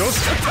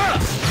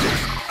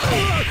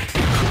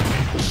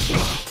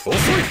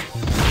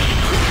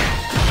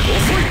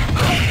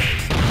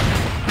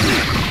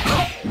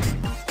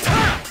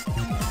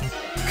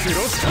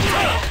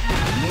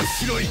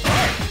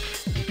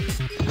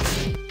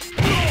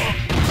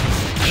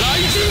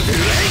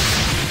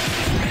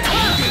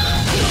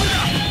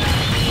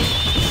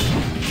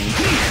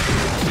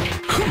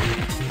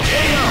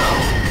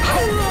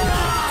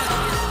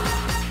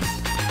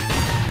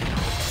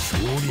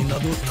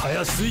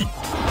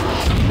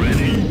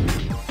Ready?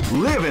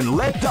 Live and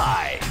let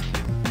die.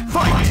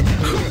 Fight!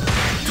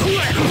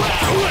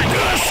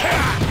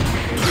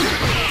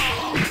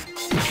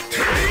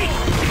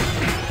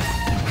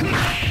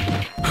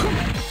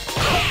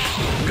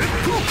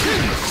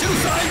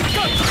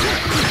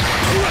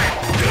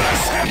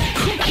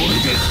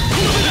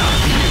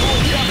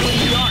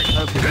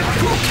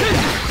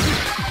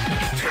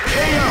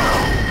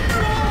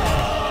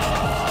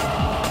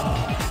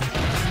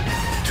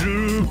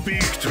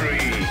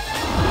 victory!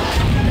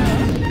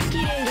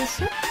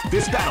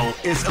 This battle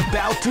is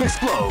about to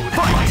explode.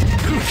 Fight!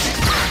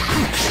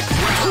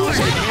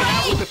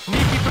 With a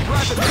sneaky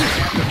surprise attack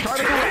at the start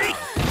of the round.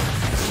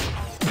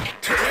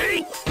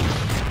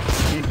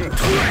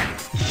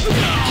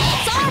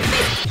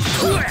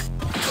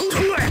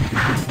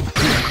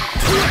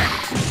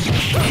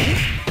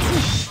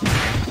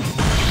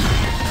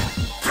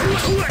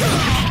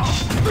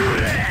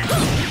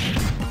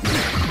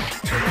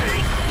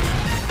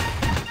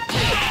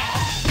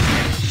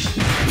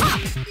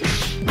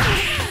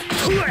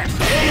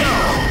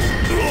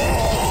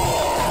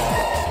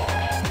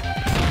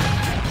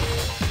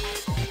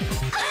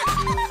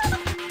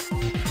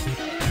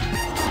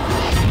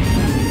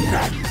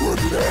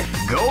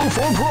 Go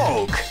for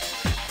broke!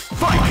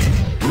 Fight!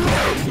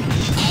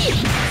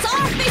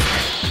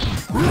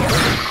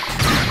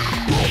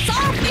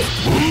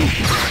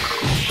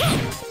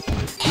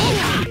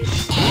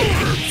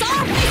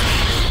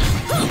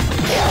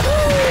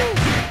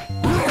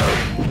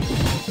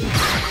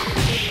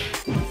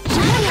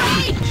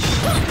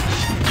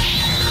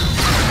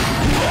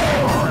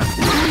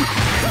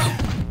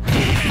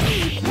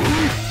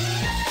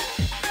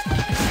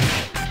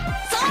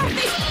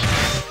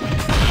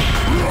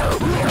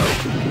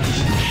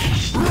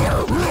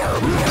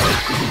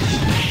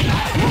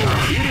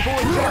 Beautiful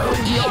example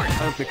in the art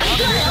of the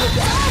combination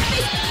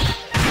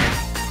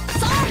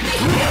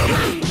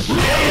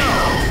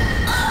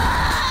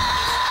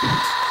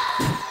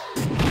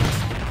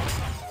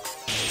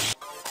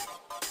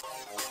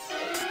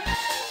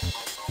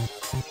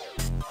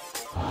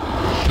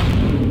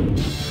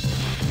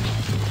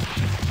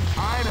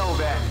I know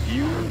that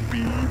you'll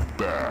be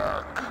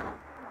back.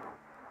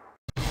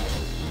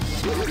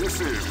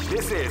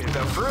 This is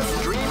the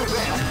first dream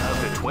event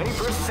of the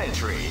 21st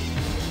century.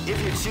 If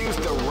you choose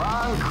the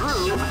wrong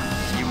groove,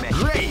 you may.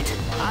 Great!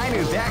 I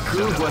knew that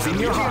groove was in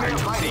your heart.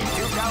 Fighting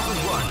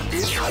 2001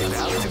 is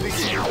about to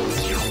begin.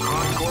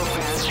 Hardcore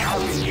fans have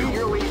been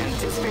eagerly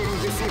anticipating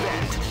this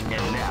event,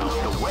 and now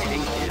the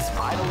waiting is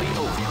finally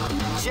over.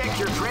 Check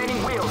your training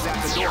wheels at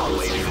the door,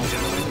 ladies and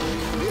gentlemen.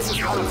 This is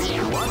going to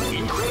be one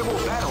incredible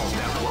battle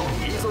that won't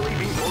easily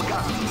be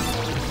forgotten.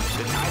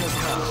 The time has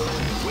come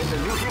when the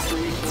new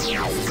history is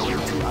going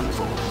to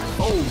unfold.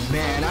 Oh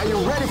man, are you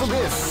ready for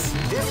this?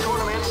 This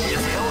tournament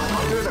is held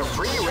under the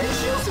free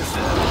ratio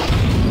system.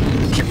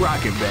 Keep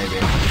rocking, baby.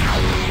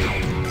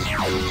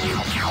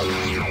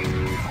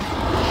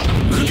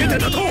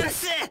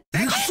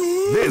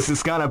 This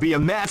is gonna be a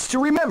match to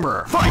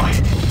remember.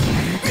 Fight!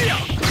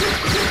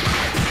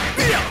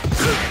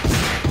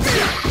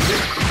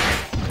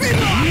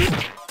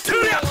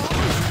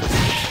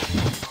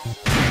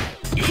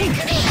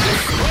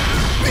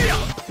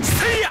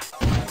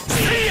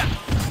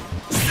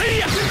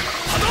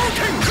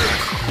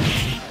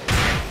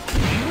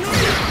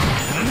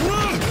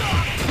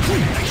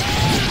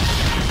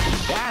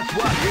 That's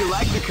what we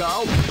like to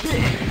call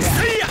big.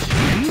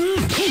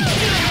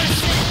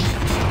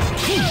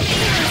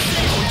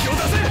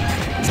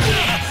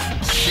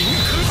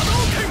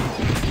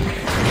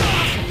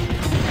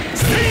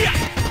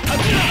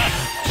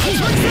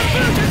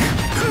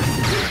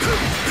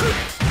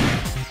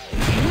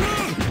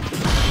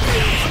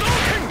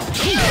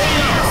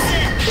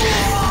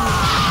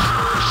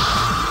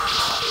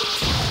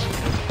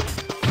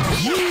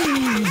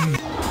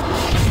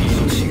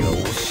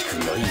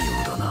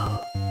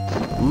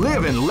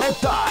 Live and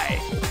let die.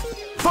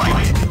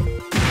 Fight!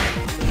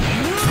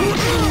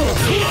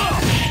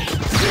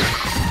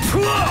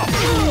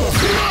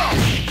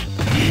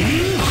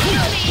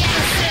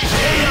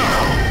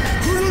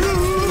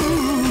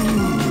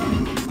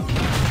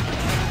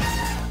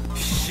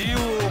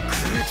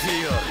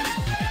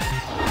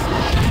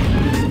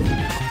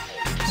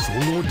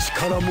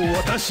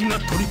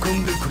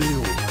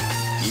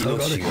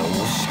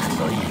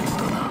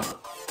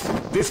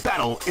 This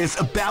battle is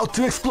about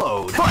to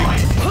explode.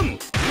 Fight!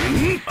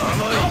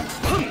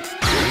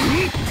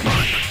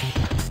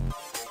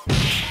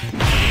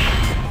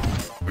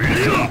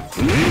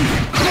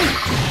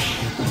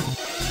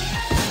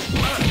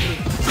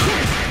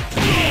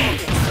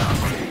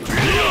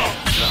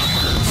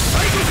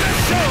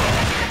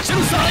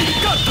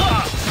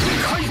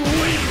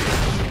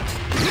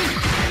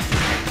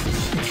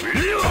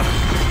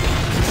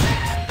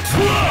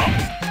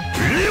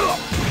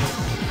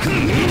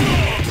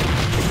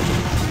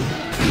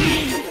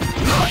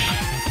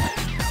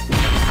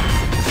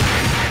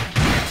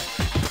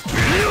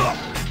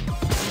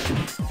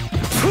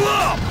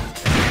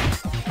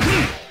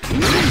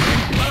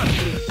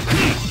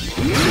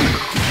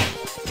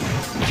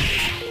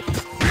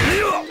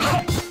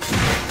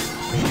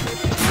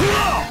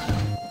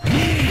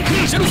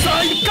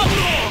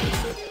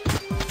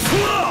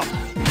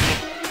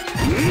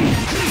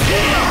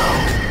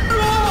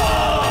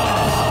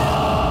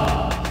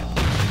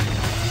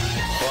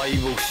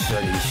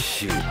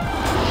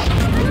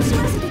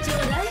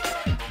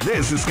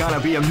 This is gonna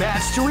be a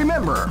match to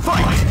remember.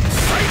 Fight!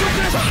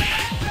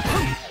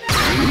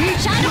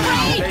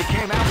 They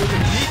came out with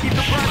a sneaky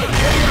surprise.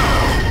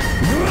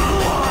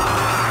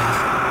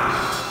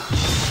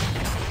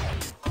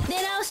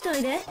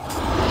 いで。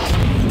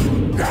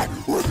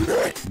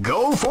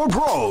 Go for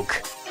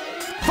broke.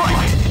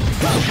 Fight.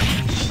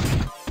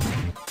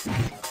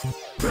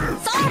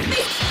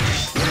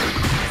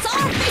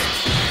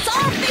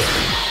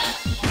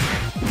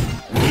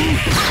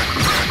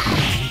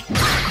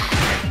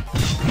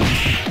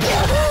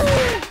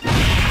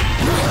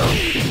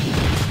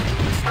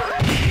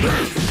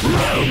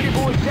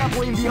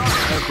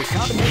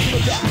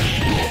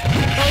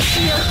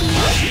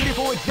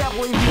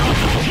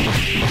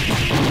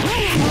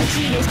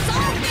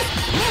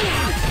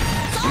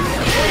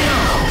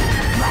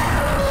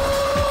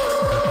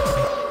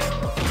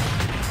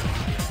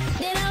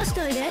 出直し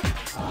といで。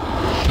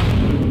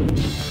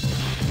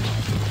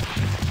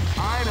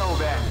 I know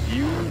that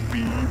you'll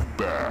be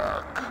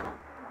back.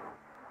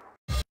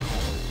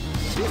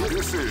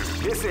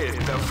 This is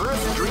the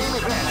first dream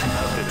event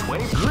of the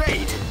 20.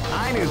 Great!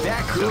 I knew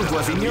that groove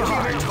was in your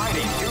heart.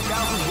 Fighting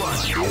 2001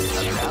 is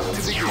about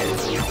to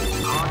begin.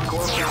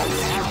 Hardcore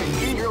fans have been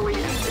eagerly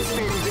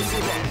anticipating this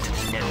event,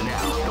 and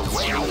now the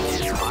wait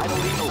is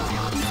finally over.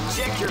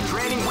 Check your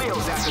training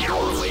wheels at the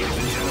door, ladies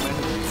and gentlemen.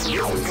 This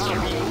is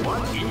gonna be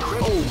one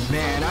incredible. Oh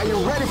man, are you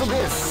ready for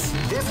this?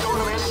 This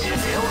tournament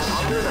is held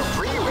under the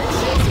free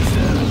ratio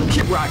system.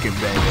 Keep rocking,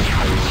 baby.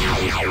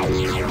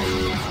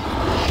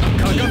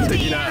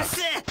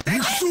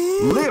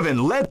 Live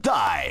and let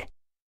die.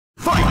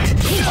 Fight!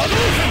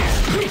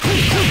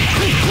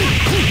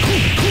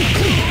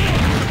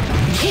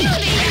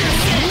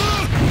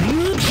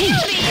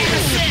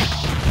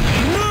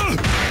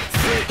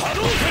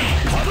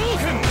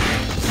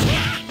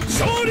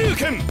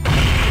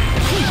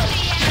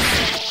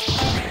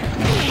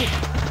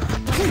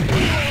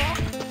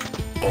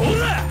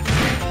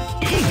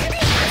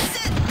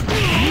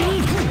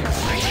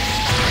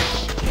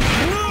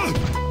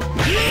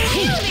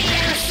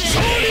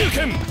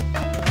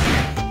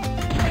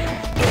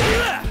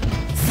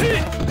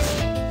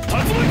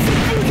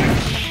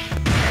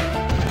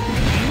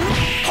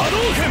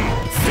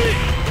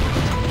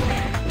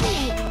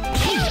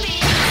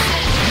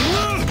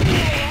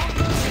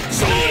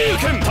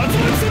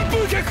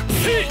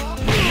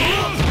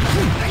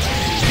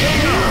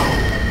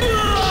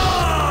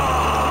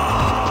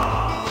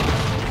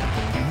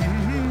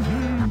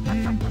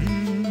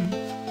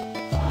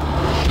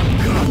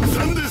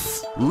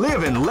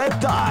 Live and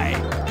let die.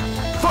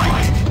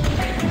 Fight!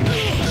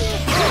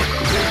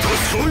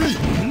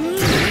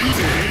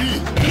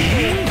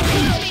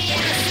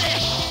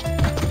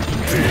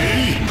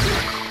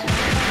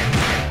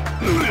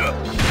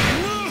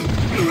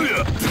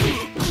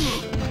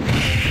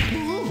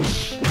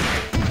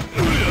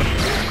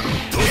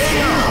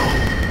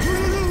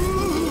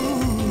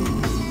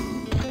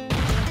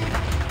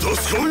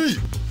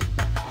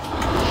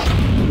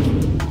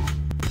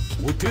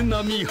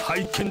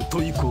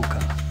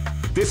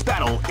 This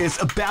battle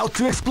is about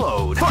to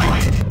explode.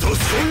 Fight!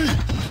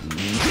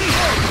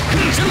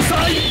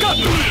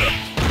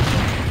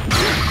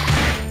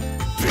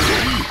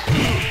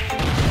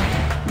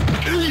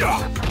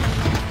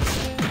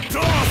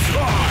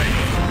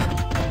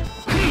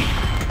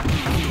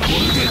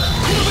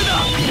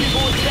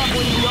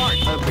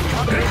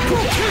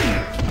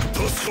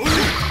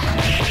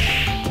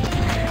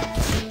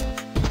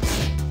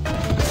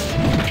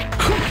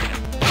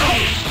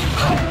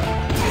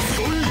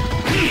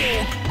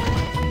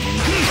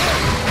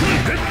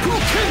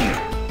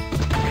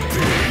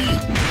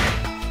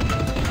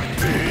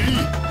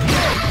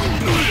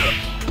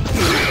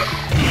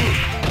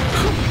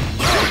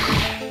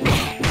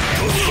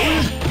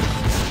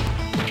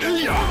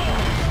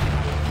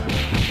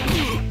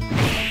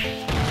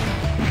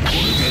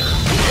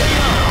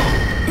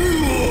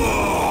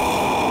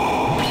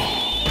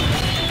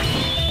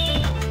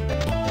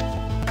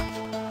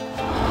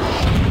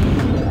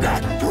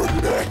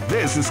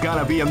 This is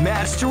gonna be a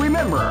match to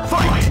remember.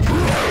 Fight!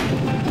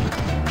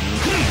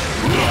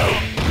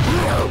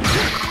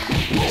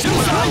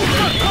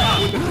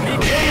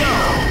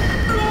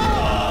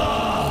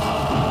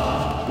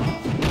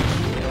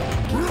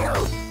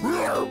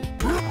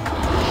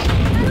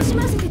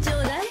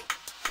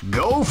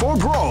 Go for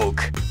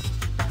broke.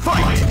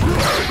 Fight!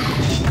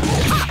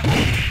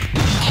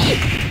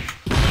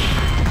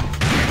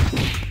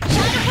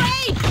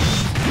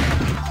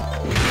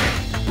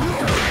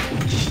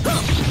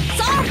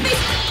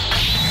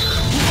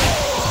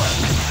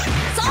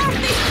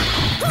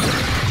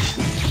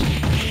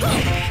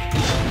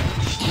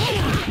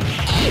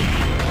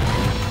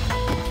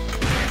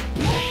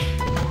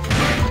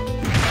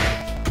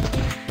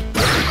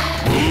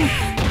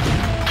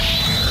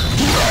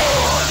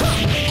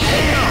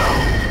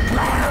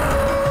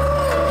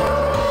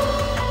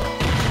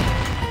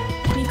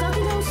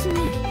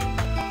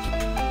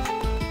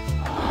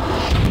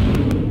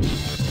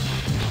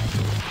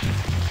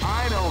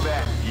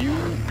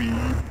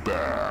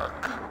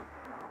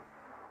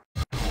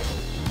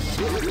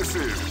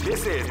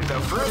 This is the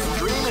first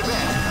dream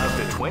event of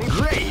the 20.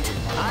 Great!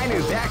 I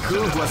knew that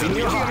groove was in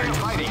your heart.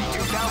 Fighting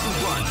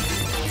 2001.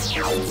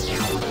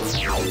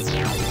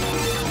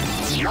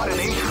 What an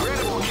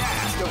incredible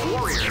cast cast of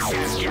warriors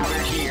has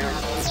gathered here.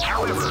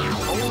 However,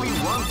 only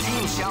one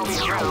team shall be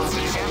crowned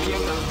the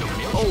champion of the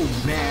million. Oh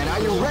man, are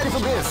you ready for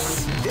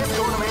this? This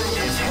tournament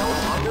is held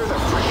under the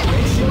free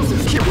ratio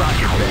system. Keep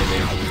rocking, baby.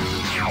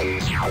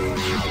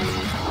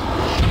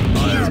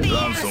 I'll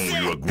dance on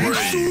your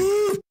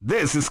grave.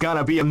 This is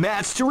gonna be a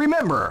match to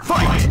remember.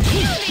 Fight!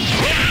 Hey!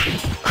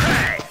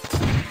 Hey!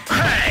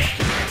 Hey!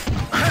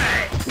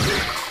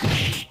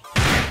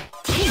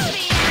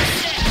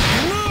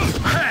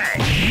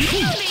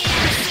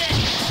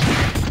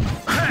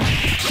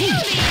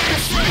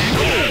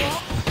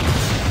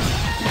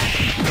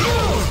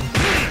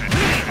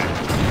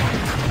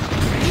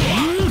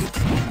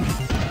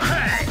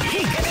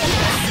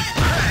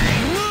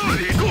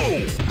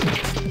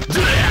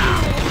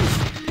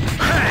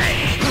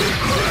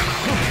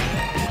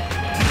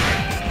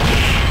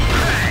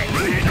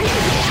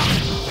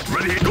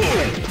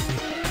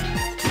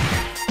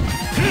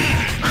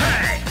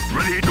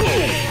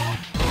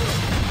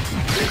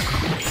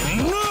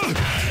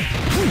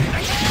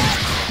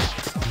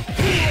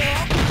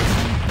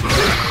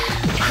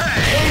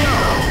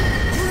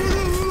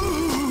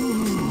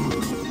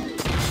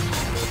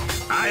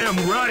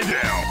 Right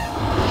now.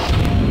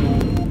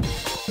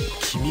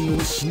 君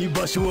の死に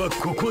場所は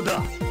ここ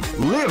だ。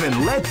 Live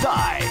and let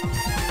die.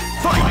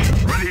 Fight!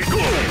 Ready, go!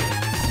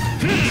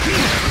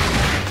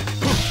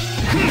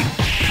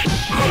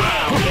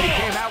 Wow, they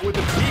came out with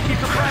a sneaky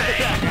surprise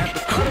attack at the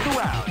start of the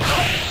round.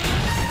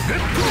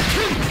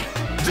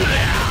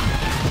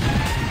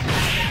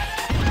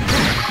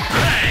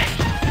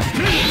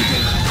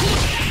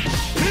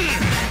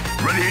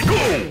 Ready, go!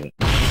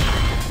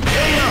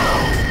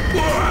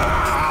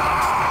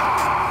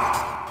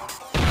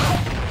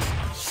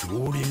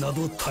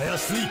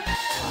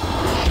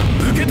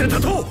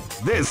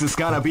 This is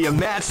gonna be a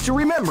match to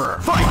remember.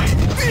 Fight!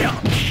 Surprise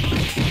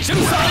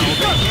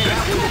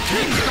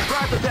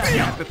attack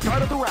at the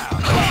start of the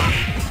round.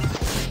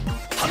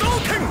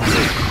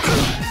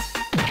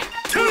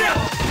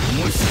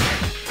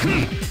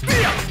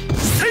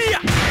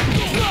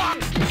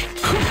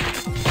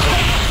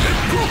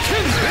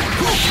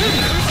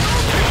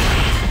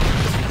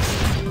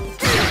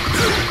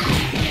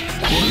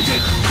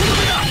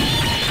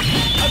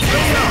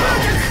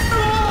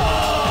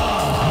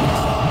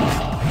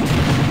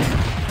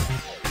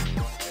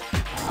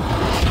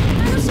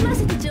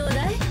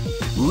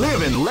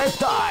 Live and let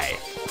die.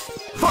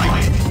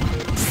 Fight!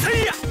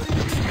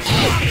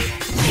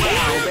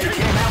 Wow, they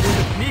came out with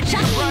a sneaky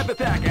surprise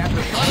attack at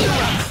the start of the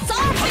round.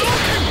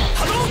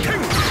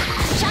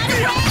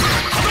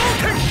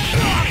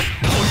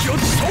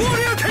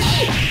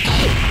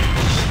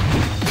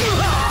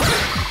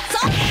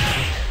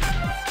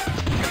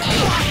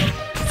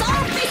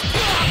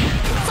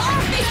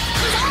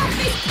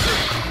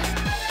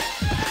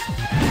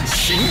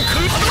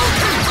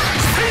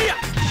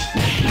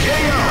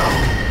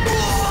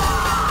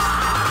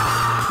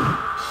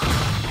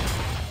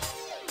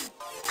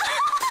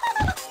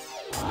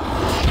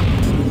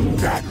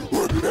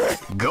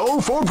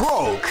 Go for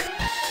broke.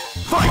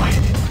 Fight!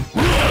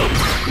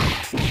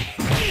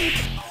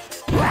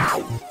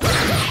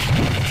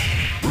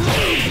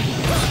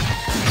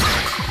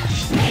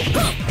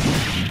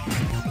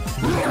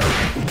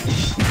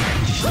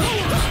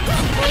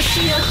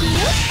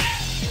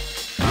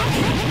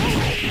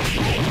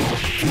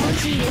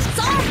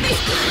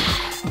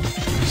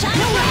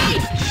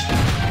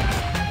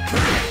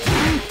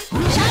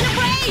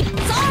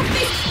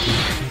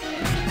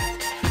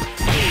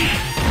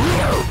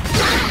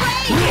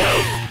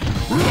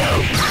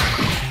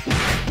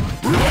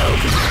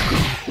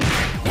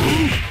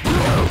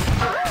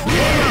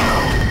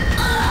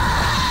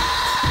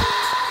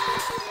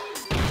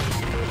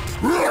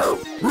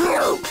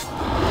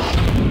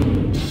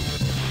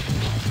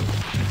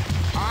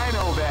 I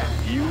know that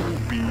you'll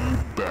be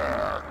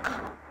back.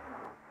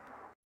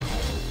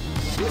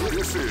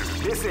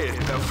 This is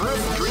the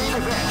first dream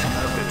event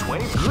of the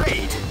 20th.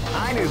 Great!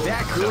 I knew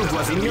that groove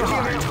was in your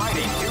heart.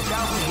 Fighting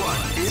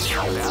 2001 is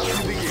about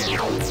to begin.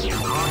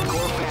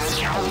 Hardcore fans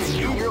have been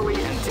eagerly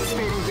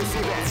anticipating this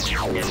event,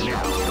 and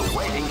now the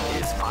waiting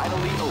is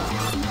finally over.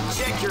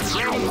 Check your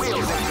training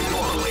wheels at the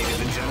door, ladies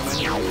and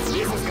gentlemen.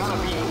 This is gonna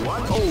be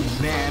one. Oh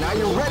man, are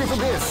you ready for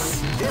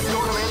this? This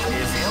tournament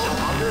is held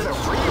under the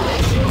free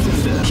ratio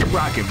system. Keep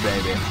rocking,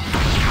 baby.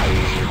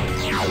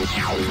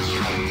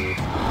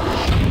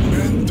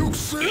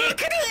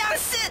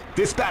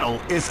 This battle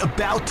is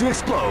about to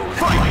explode.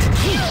 Fight!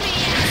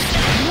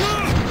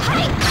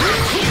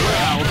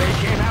 Well, they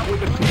came out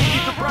with a sneaky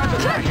surprise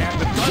attack at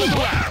the start of the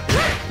round.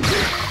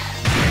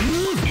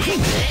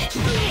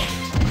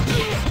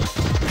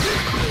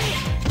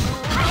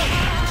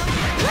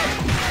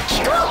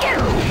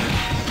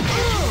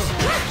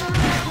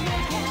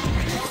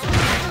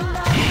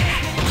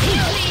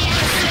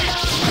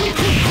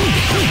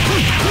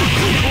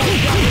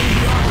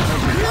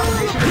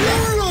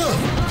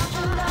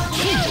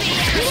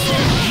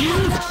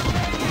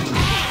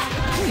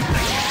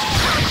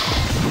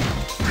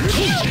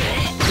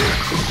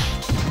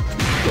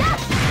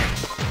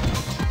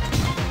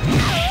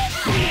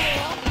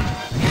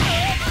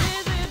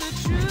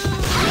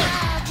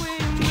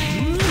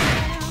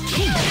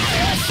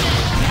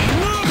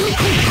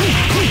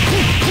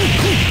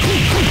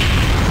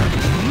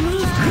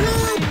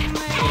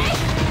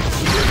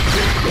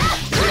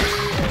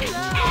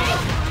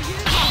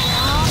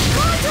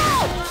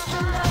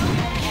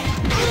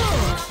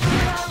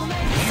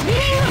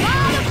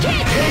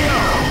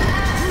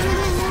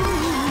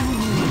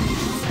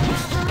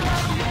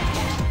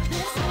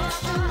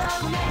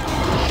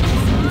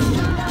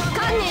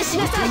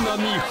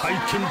 並み拝見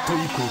とい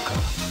こうか。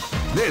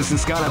 This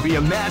is gonna be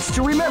a match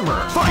to remember.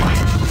 Fight!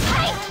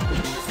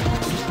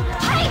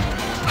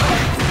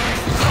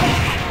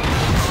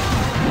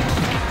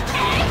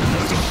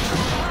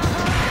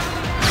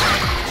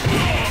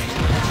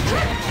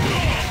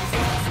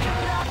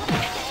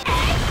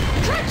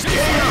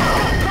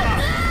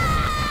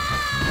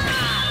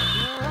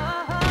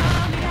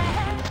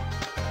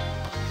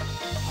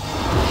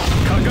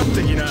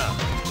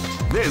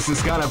 This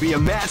is gonna be a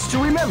match to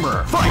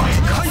remember. Fight!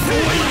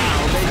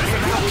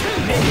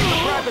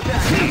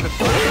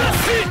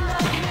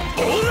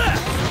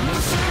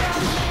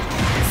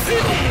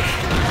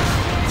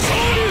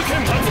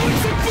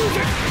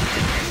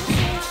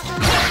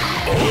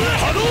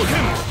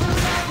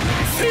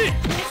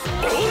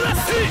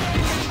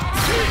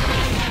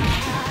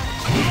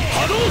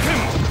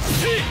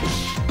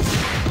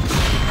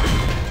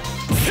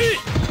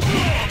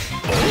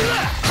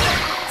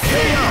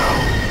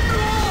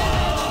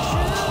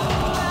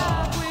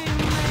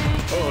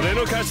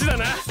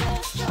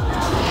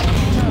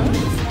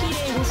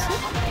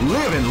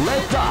 Live and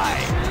let die.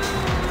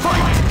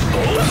 Fight!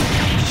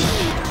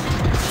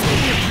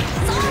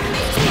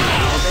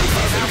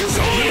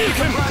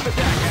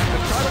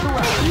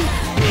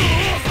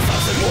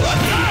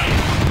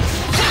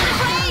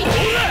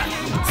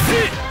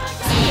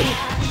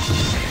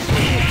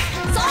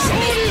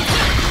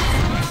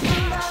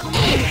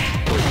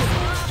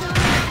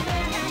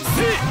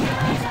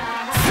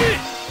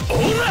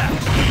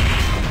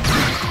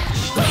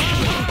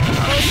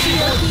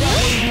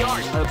 The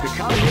art of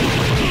becoming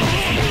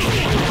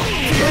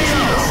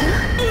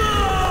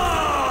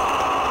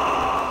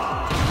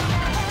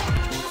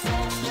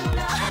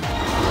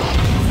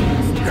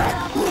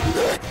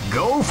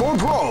Go for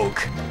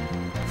broke!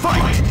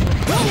 Fight!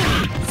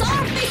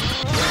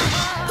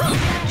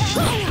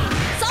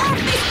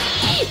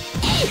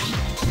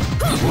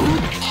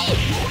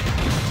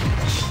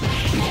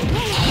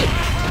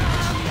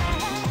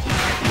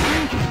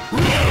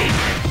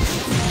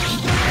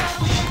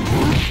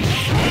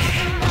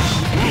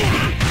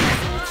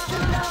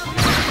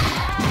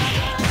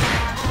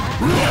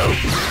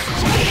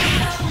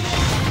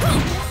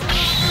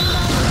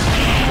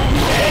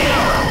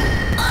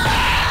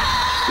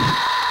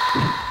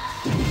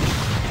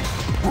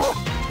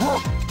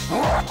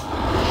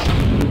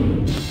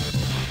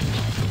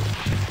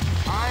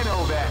 I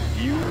know that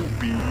you'll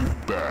be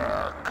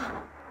back.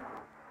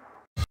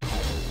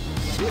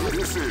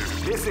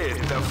 This is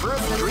the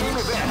first dream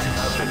event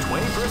of the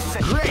 21st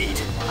century. Great!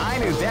 I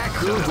knew that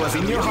groove was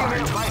in your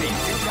heart. Fighting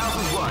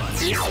 2001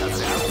 is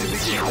about to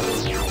begin.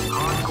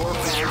 Hardcore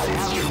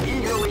fans have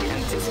been eagerly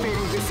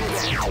anticipating this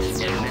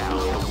event, and now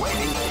the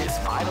waiting is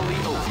finally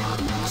over.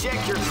 Check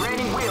your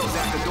training wheels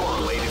at the door,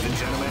 ladies and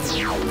gentlemen.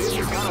 This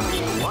is gonna be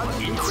one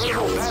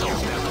incredible battle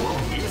that will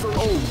easily...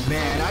 Oh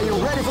man, are you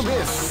ready for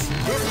this?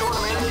 This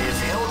tournament is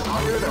held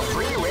under the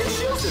free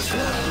ratio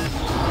system.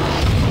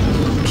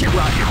 Keep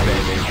rocking,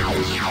 baby.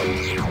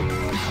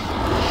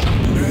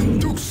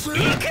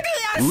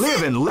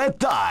 Live and let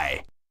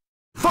die.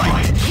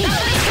 Fight!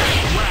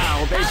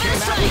 Wow, they came out with a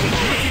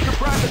sneaky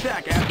surprise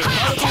attack after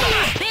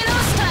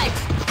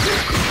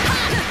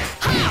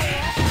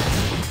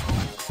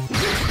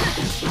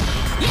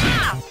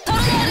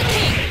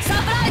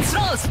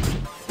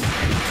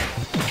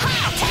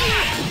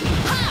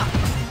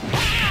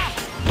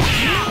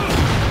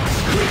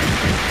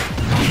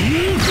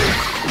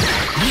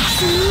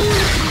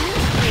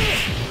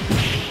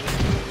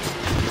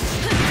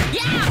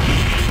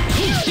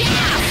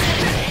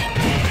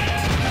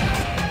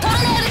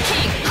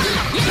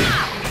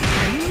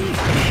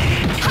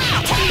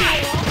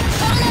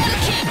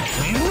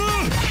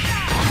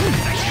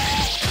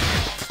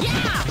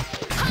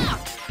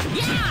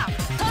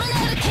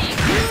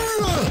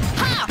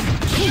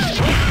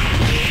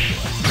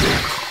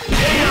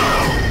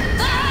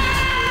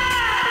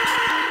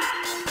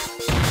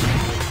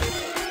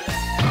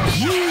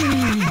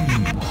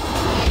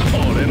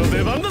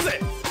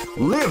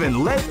Live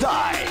and let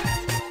die.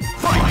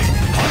 Fight!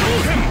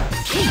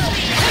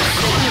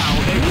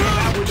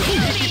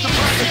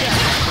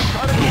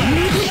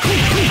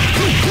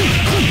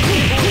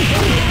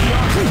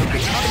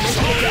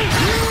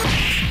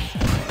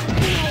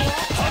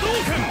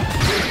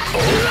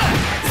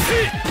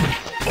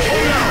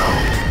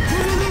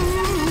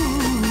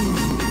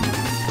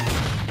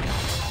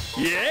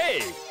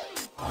 Yay!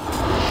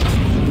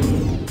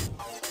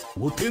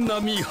 お手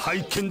並み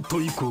拝見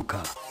といこう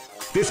か。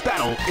 This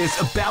battle is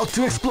about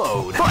to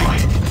explode.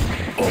 Fight!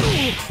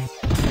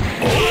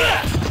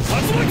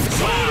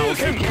 Wow,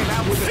 they came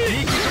out with a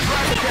sneaky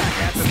surprise attack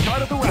at the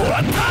start of the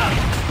round.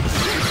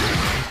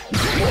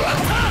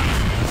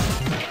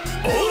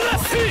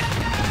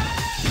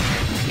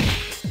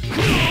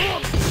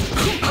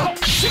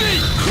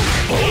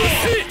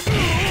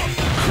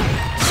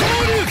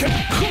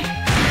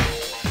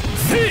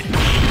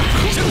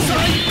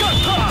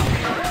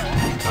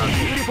 A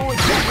beautiful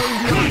example in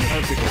the art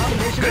of the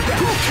combination attack.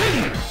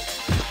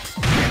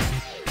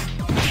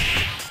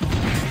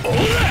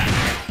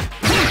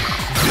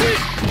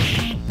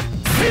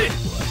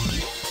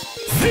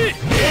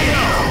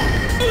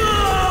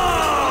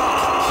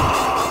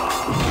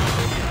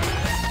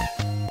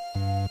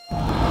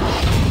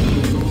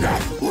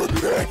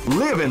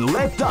 Live and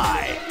let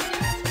die.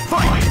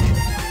 Fight!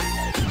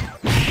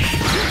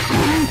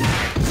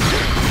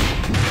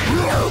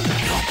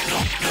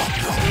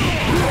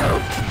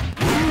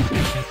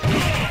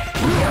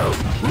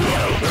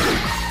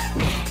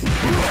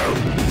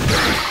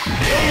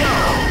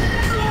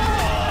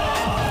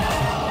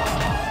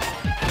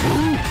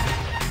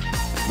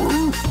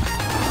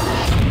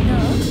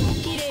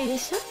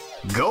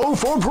 Go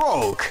for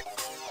broke.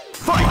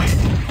 Fight!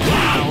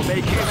 Wow,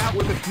 they came out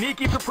with a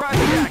sneaky surprise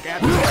attack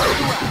at the start of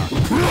the round.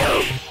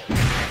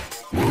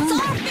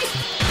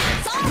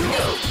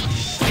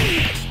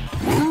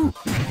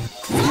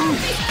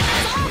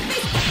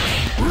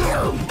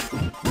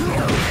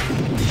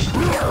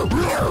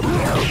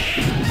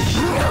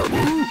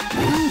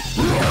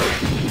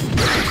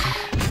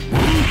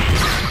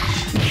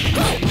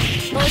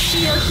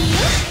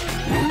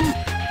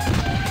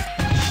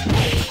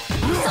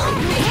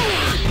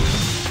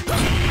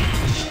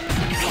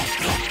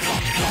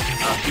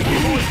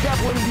 More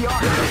definitely the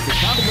art of the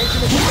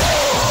combination of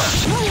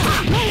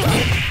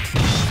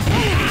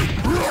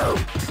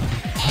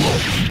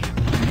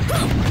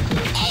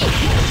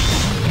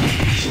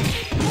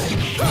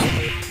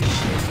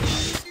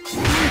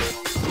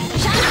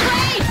Shadow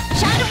Blade!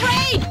 Shadow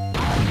Blade!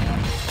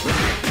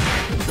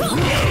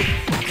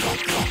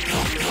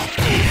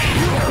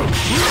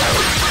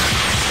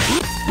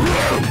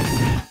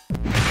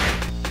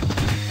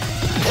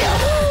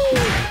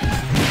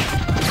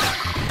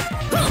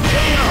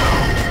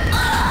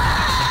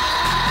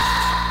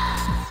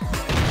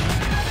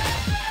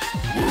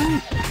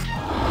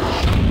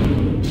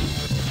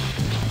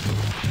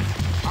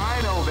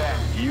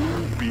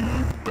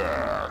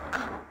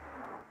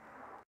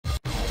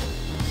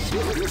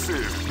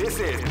 This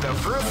is the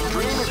first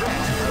dream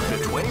event of the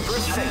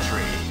 21st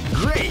century.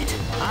 Great!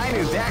 I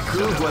knew that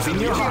groove was in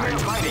your heart.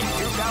 Fighting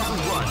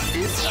 2001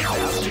 is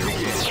about to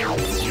begin.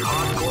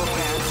 Hardcore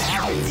fans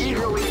have been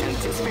eagerly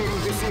anticipating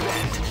this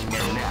event,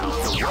 and now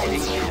the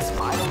waiting is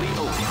finally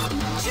over.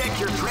 Check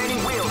your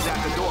training wheels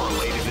at the door,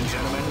 ladies and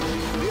gentlemen.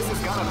 This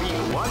is gonna be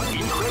one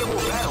incredible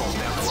battle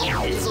that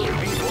will easily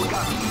be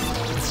forgotten.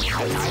 The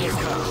time has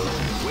come.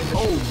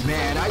 Oh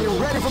man, are you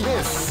ready for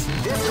this?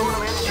 This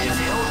tournament is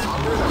held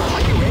under the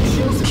free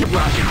ratios. Keep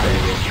rocking,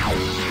 baby.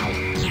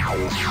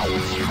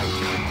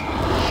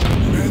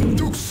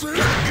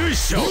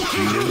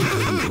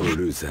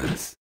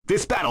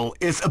 This battle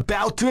is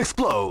about to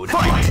explode.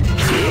 Fight!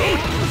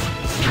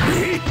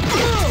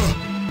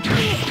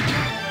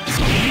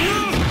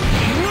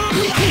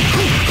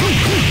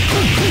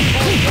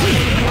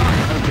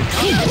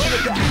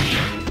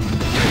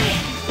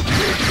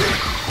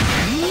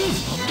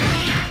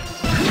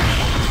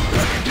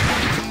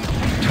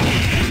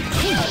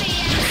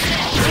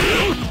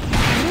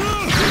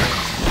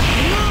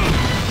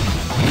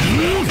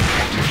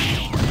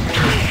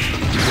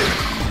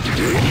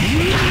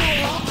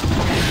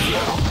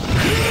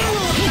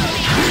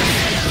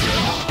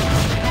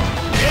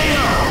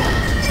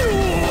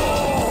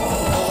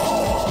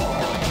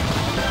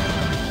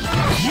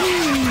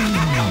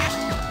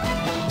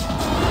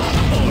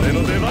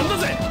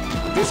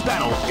 This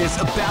battle is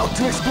about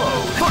to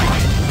explode.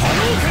 Fight!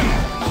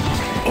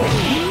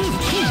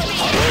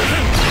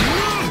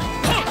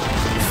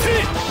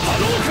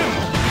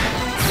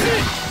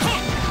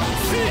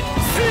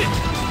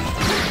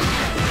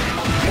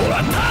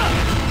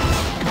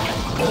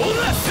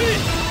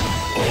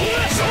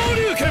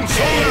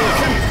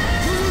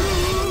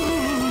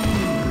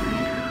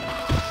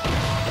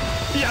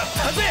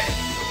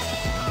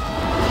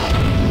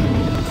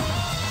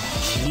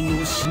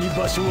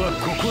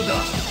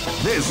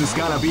 This is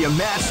gonna be a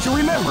match to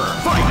remember.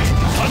 Fight! Wow,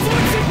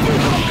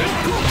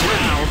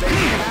 they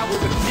came out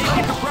with a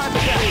sneaky surprise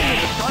attack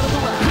at the start of the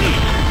round.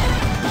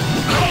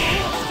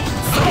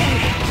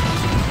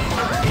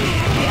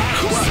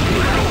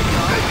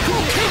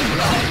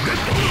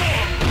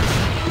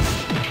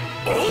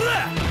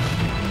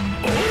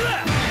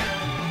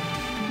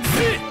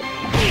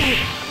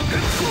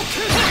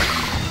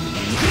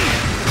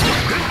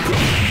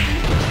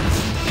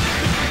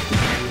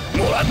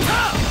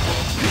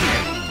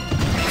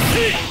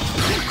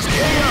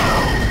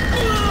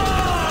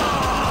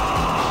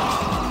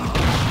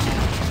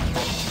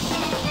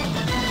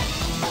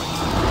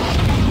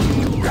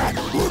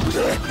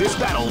 This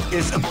battle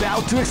is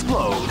about to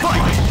explode.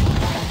 Fight!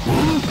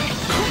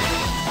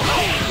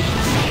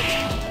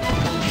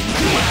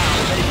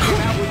 Wow, they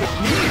came out with a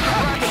sneaky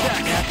surprise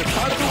attack at the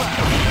start of the round.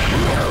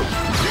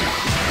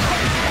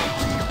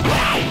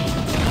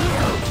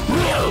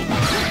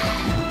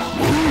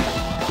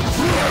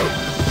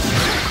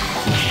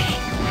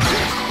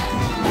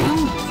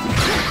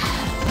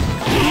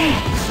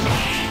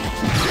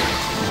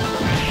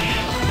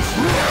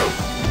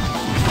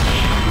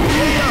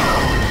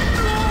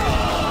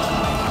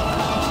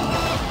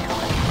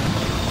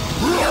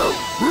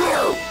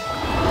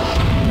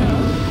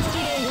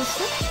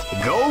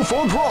 Go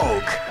for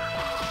broke!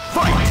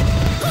 Fight!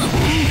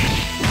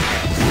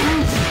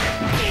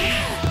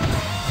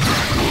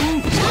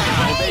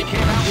 Wow, they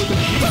came out with a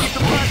sneaky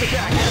surprise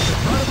attack at the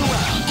start of the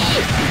round.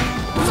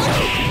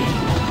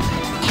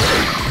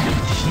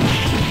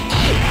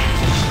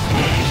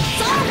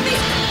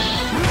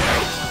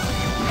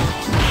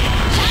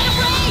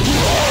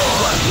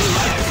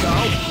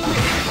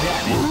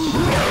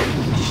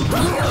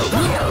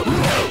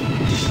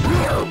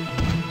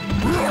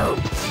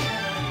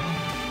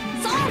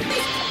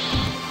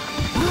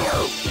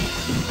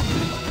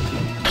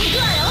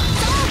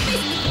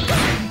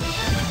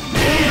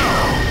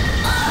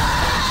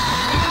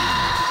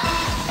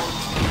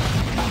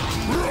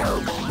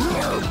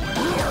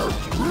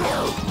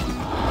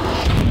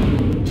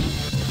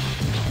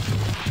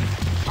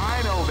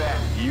 I know that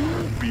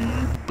you'll be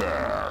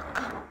back.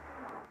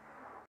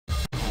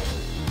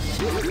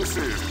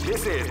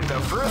 This is the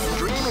first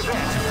dream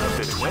event of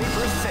the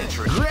 21st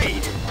century.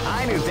 Great!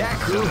 I knew that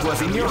groove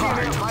was in your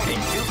heart. Fighting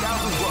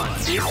 2001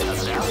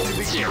 is about to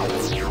begin.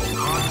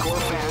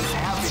 Hardcore fans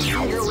have been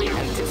eagerly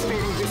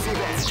anticipating this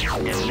event,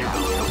 and now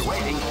the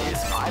waiting is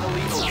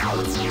finally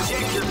over.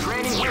 Check your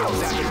training wheels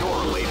at the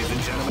door, ladies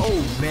and gentlemen. Oh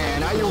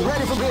man, are you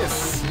ready for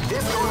this?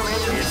 This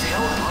tournament is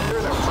held under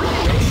the free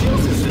ratio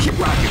system. Keep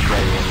rocking,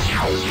 baby.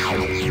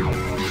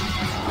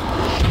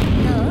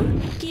 どう？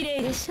綺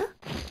麗でしょ？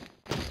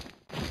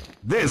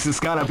 This is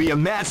gonna be a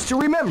match to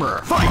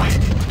remember. Fight!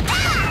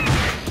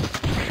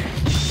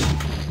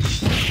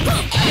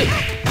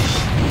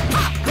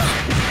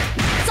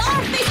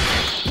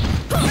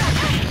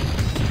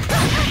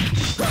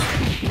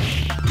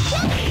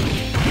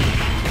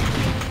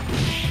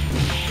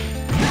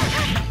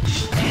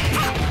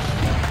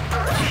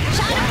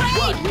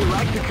 What we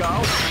like to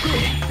call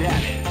big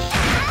damage.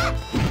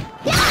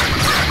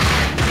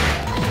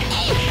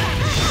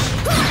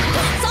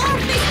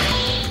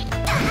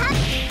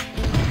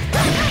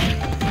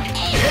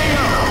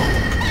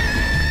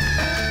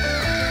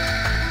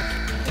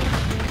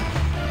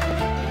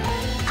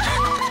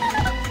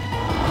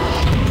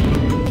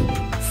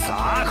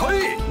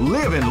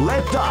 Live and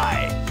let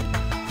die.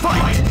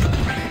 Fight!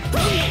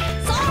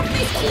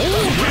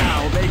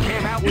 Wow, they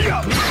came out with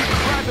a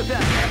surprise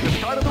attack at the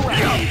start of the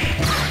round.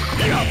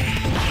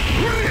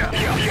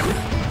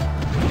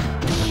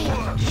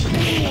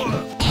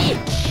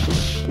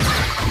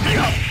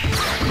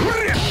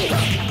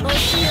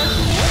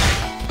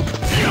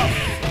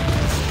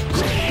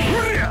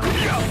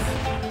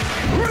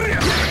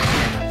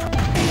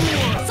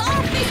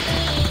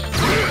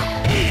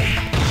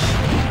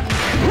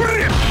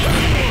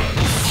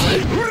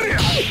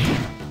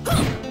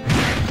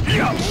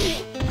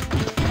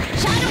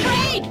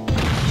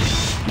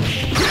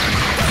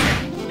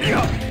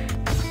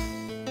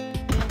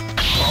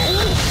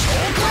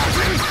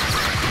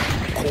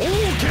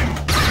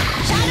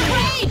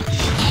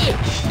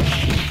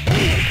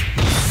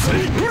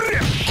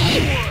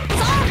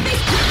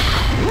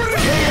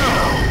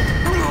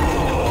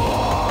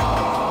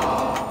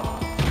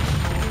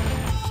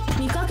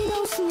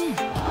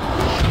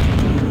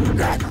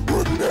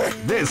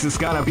 This is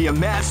gonna be a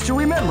match to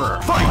remember.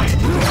 Fight!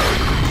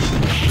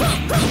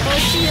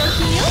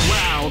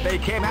 Wow, they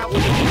came out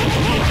with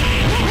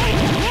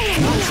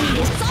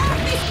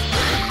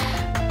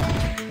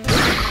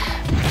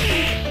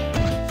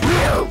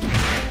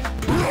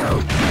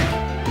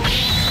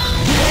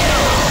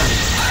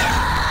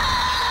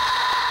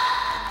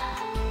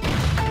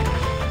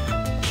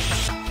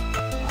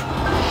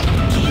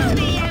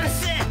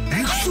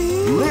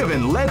Live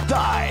and let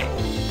die.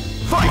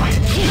 Fight!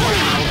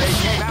 Wow, they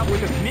came out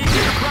with a sneaky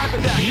surprise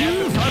attack at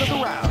the start of the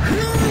round.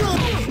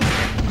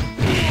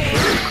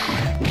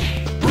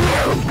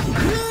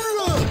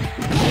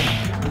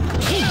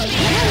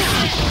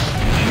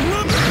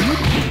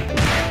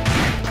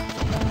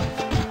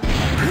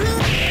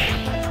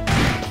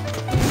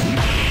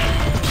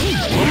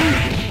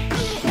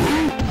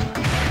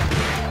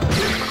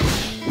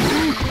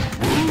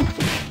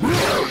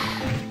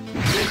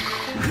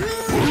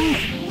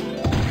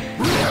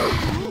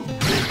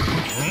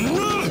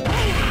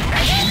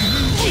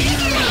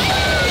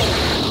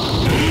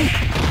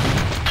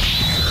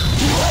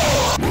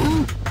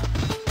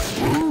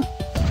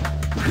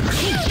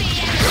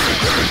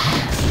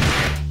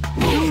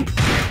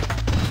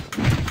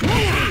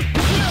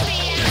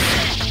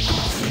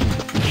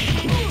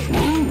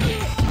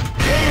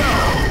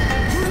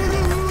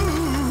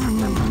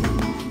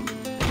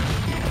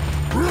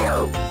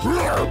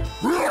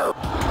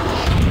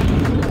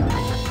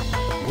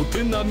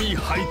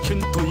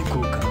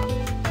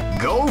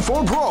 Go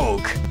for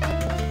broke.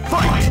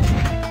 Fight!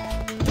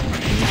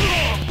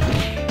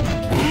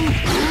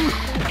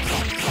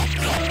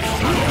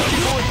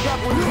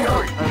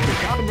 The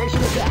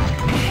combination attack.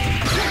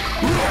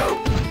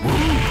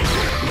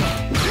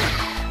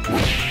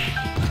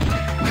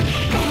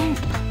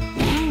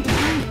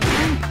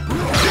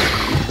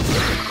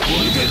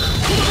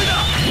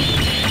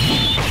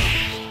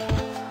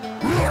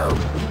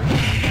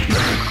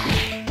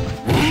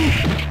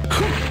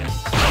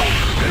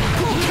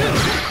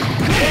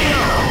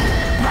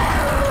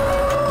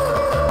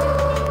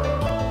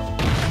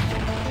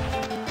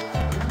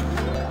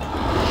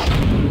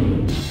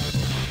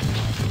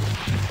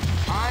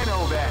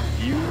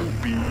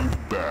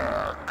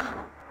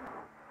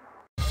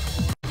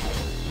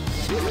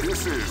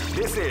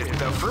 This is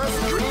the first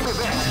dream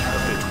event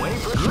of the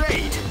 21st.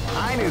 Great!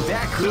 I knew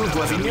that groove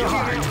was in your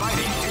heart.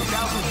 Fighting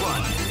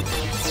 2001.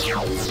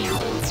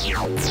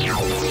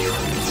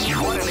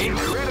 What an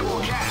incredible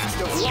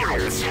cast of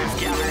warriors has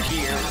gathered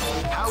here.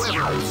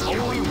 However,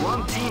 only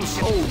one team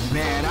shall... Oh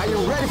man, are you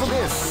ready for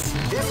this?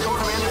 This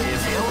tournament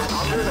is held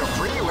under the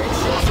free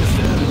ratio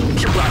system.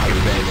 Keep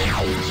rocking, baby.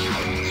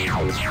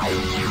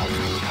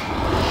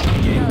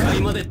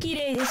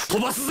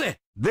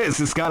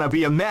 This is gonna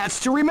be a match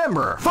to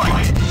remember. Fight!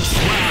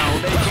 Wow,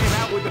 they came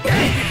out with a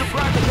sneaky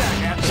surprise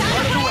attack at the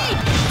start of the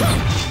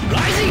round.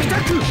 Rising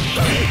attack!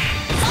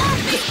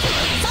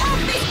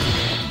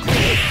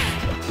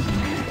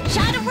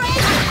 Shadow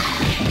Blade!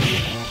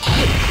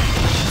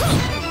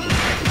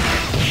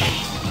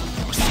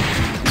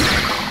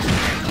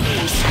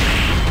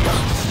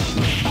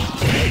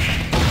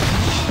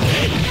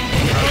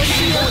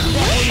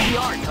 The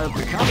art of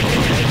the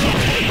combination.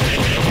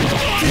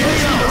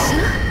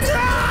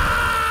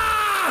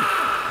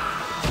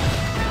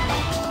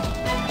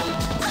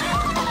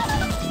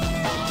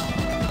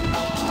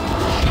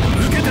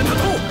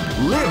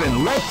 Live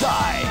and let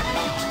die.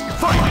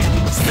 Fight!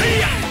 See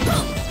ya!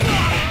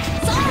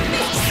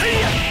 See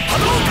ya!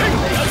 Hadouken!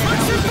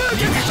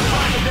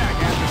 Attack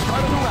at the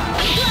start of the round.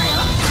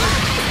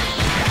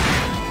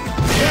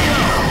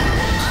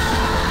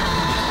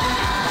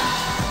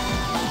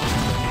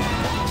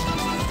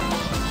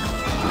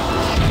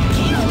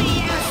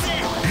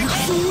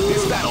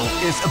 This battle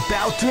is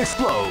about to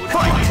explode.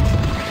 Fight!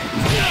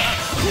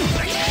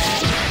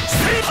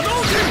 See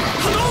Hadouken!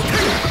 Hadouken!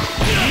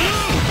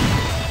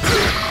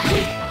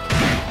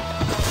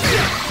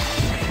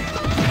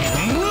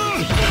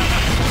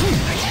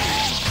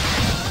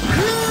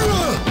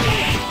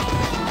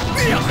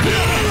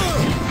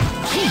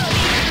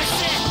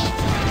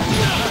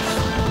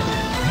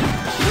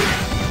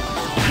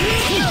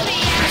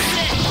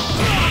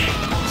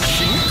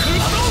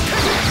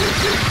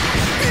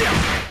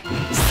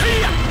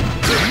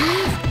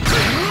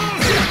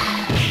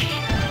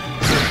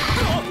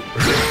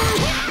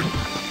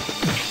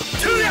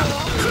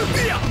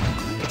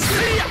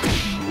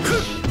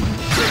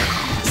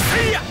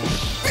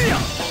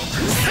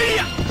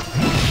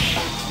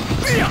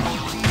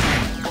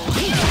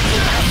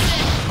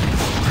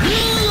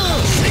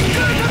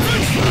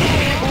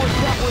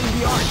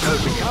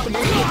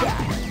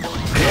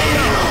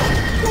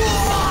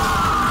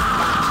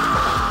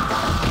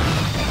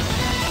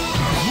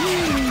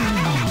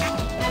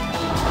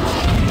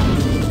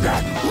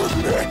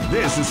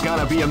 This is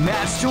gonna be a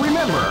match to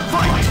remember.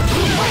 Fight!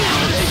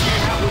 They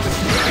came out with a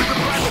sneaky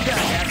surprise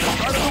attack at the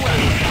start of the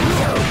round.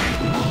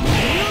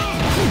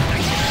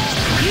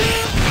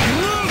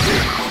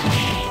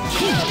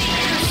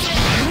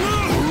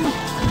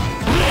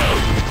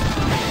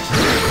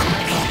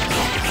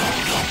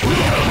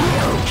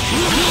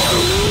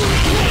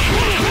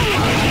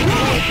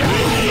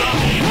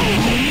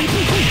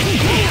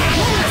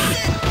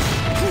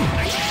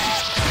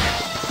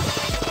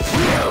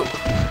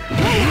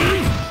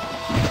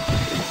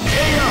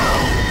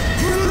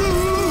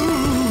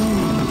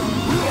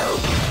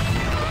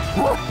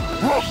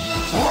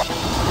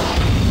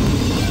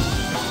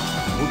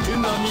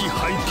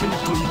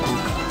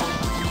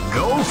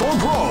 Go for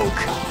broke!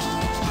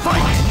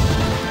 Fight!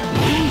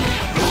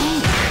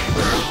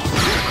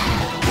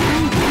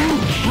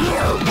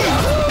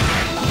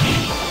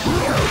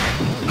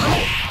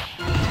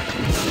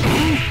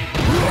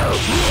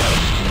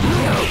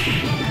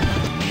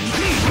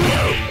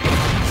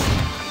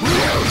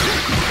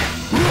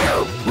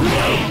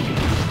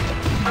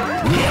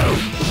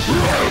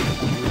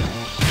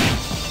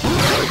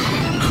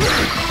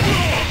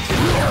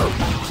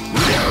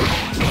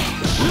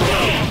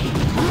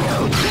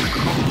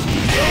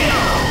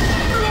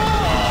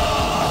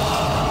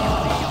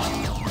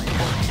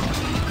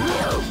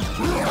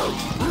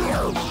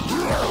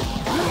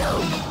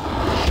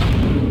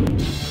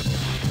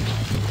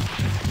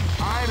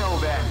 I know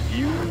that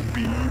you'll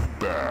be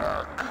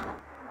back.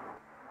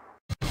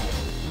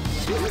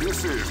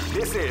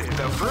 This is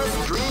the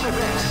first dream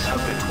event of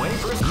the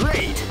 21st.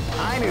 Great!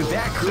 I knew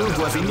that groove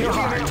was in your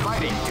heart.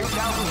 Fighting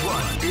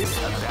 2001 is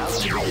about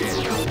to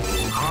begin.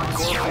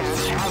 Hardcore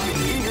fans have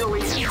been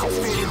eagerly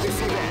anticipating this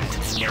event.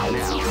 And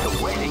now the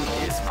waiting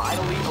is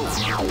finally over.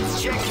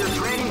 Check your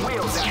training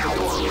wheels at the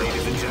door,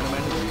 ladies and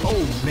gentlemen.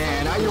 Oh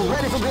man, are you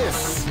ready for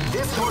this?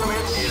 This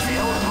tournament is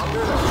held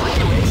under the free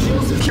ratio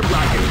system. Keep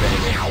rocking,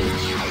 baby.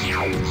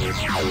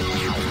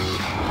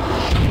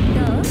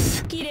 ど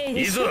う？綺麗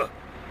でしょ。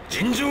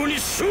尋常に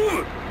勝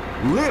負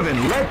Live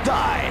and let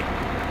die.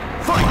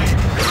 Fight!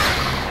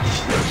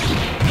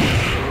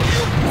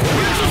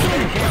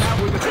 Came out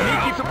with a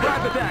sneaky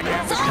surprise attack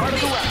at the start of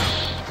the round.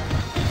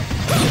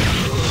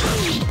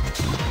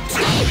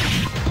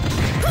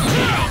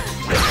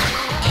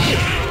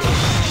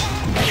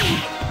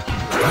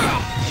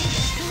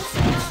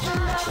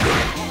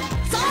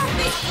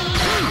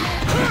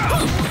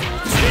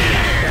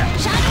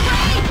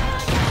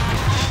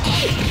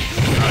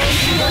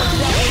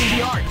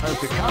 The art of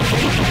the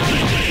combination.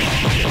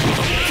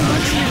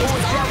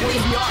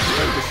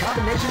 The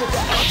combination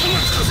attack.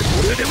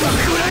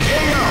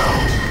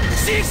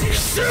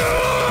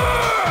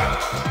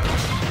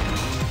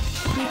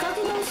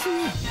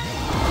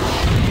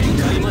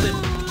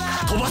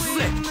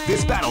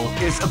 This battle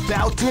is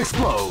about to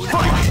explode.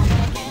 Fight!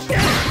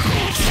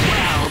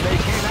 Wow, they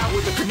came out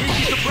with a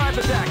sneaky surprise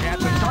attack at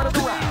the start of the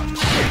round.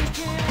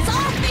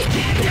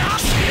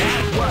 That's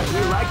what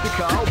we like to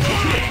call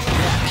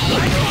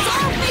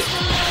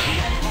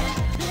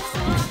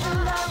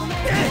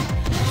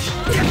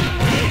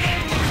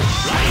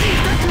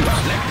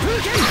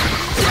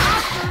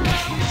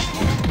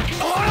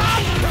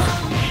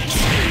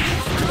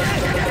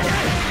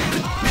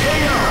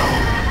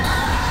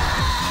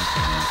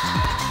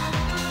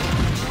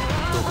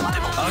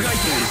がい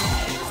ている。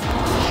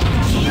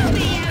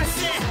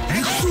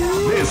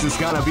 This is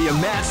gonna be a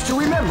match to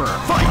remember.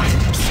 Fight!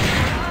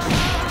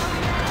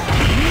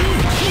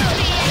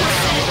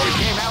 They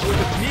came out with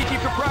a sneaky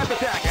surprise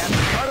attack at the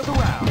start of the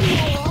round.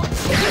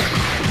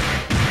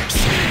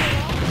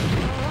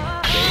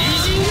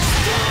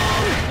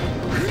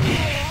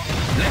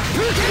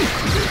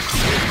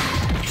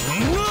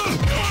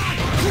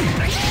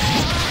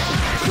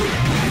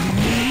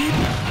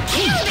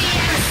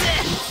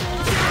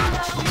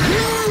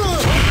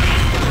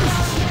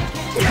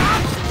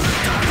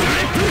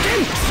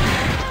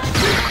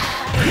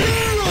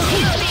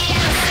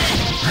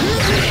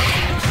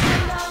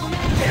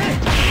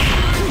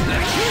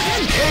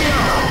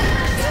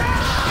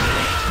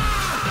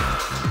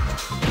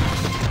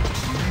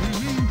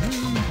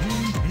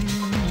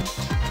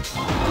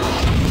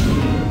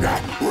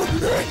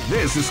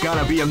 This is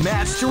gonna be a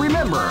match to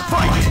remember.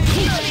 Fight! Now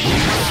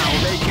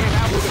they came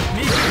out with a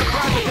sneaky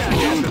surprise attack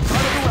at the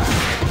start of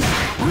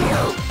the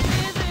round.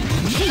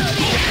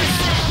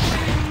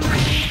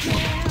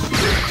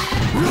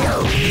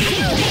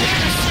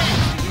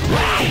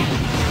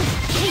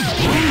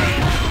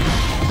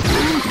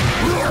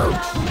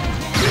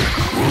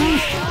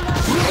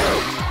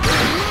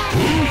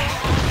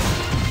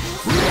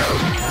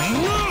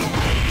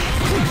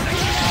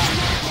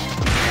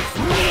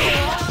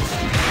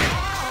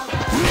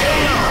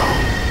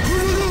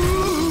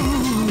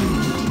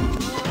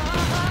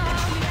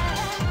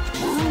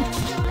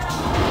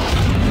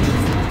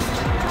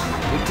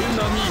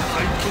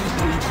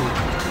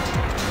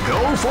 Go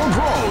for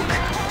broke!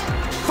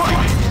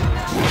 Fight!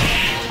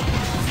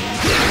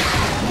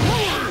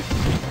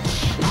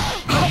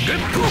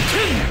 Get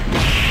broken!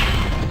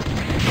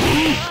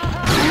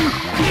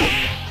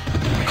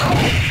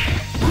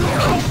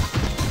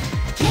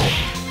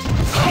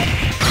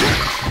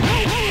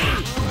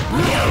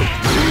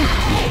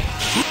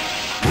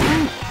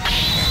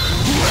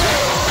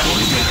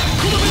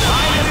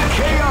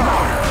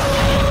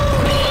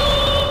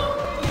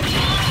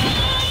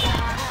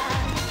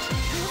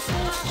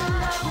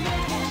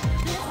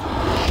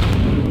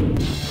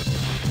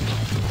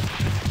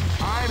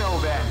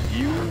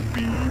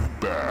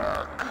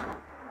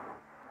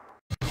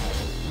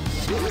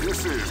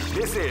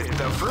 This is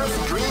the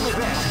first dream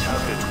event of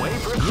the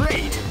 21st.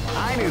 Great!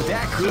 I knew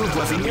that groove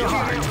was in your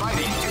heart.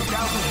 Fighting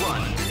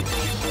 2001.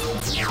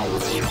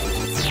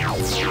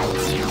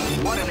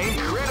 What an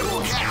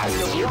incredible cast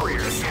of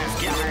warriors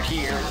has gathered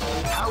here.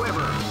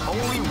 However,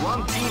 only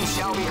one team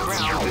shall be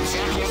crowned the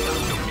champion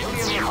of the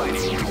Millionaire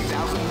Fighting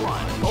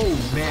 2001. Oh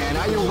man,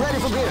 are you ready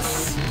for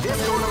this? This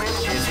tournament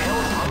is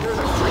held under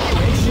the free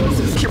ratio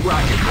system. Keep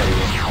rocking,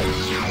 baby.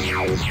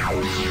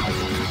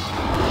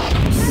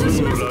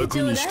 すぐ楽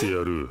にして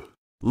やる。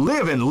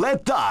 Live and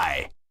let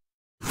die.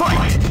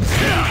 Fight!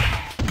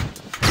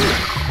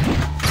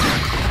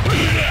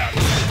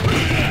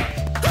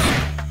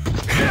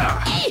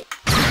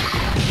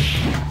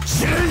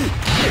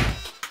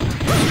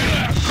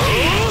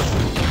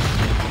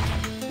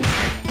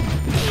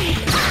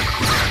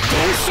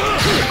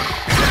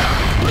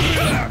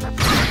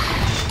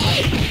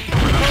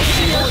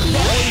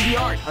 The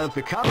art of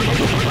the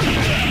combination.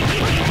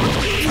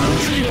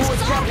 That was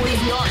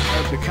the art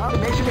of the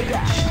combination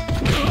attack.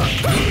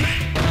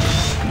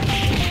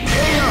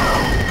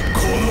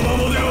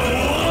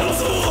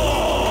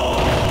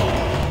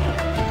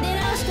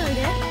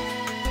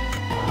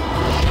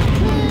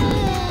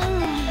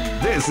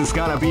 This is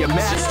gonna be a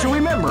match to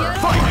remember.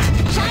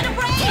 Fight! Shadow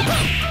Blade!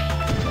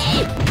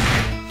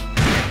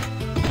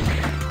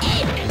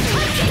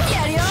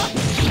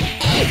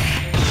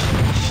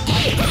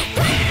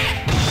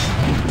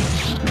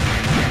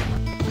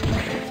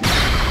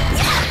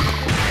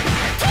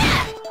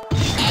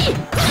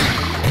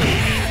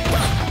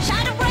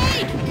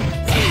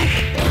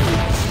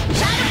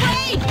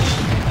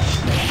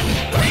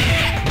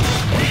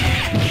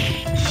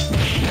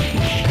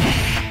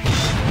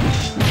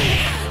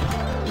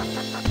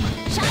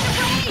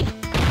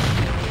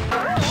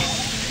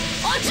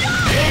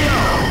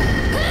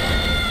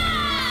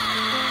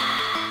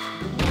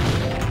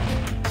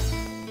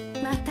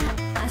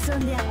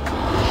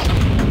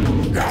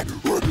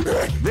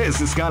 This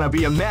is gonna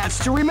be a match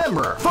to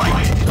remember.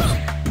 Fight!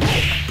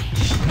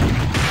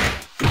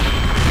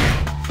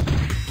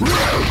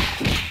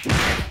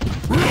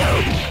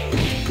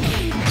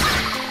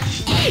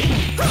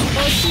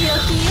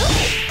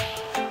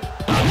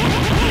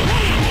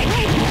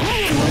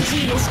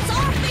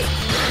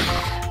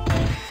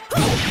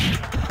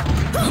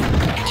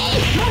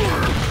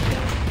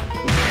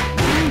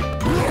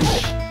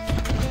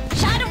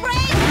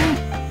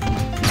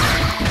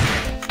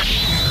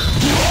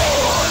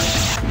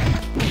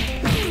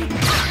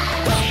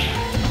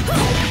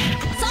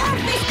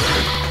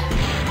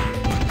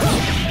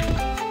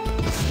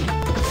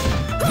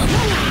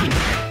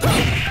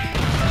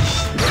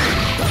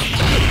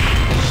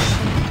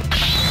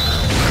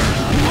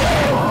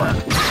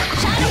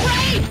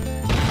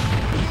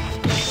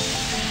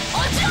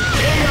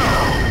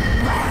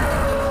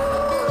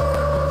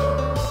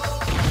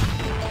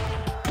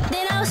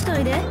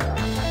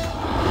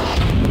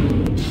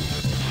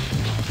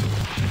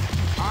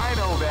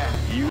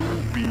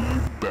 be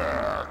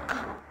back.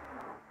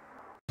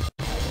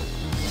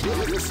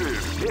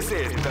 This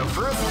is the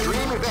first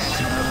dream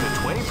event of the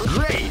 21st.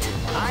 Great!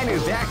 I knew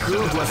that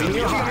groove was in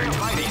your heart.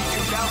 Fighting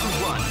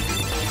 2001.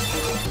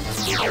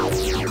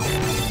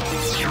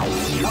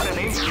 What an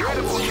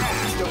incredible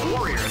cast of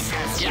warriors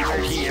has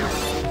gathered here.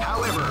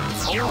 However,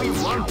 only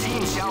one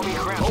team shall be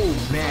crowned. Oh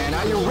man,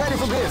 are you ready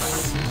for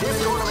this?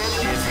 This tournament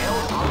is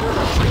held under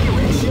the free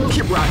ratio.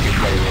 Keep rocking,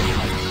 baby.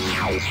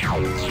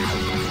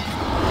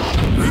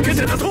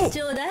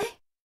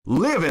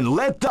 Live and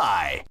let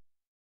die.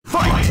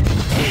 Fight!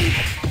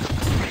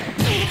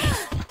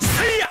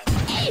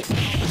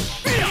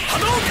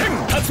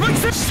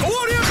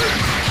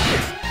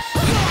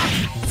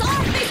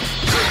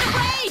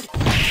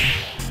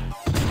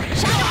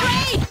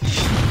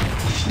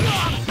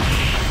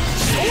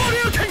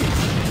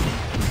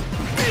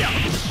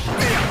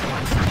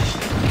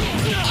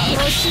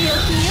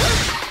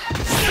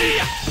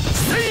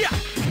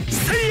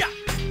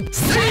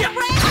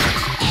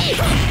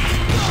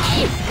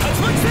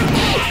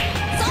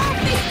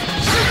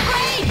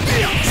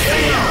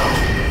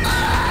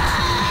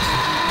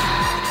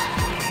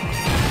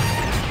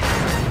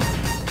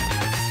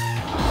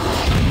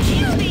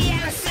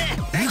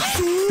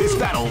 This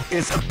battle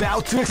is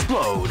about to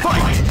explode. Fight!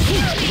 Wow,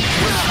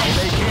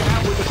 they came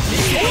out with a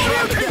sneaky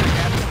attack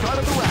at the start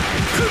of the round.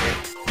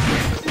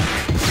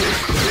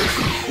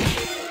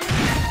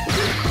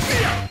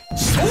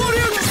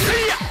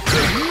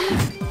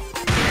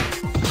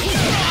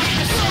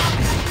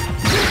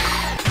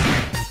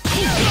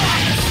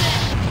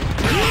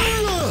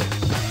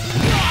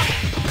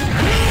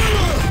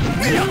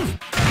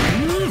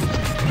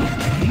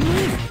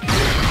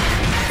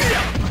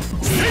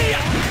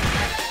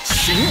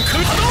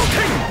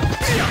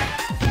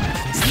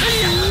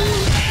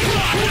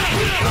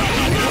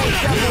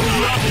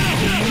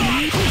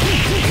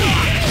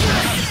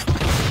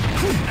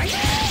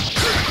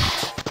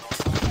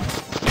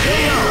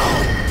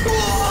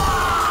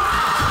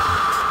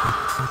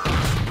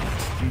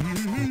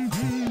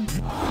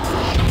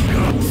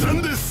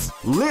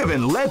 Live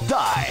and let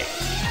die.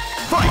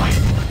 Fight!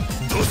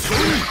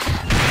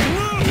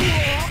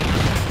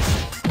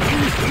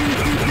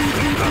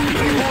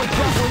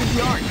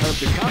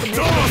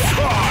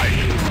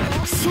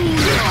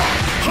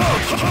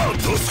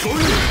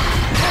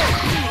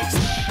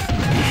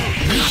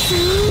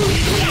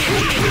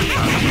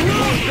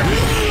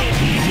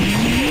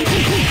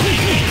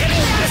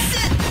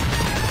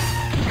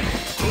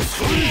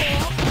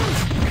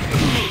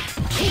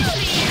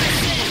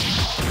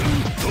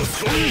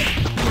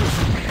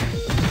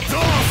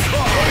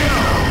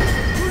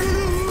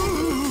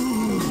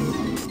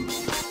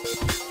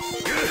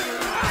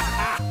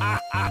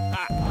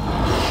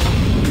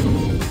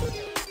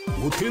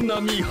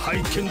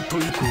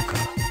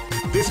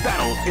 This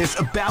battle is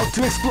about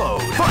to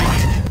explode. Fight!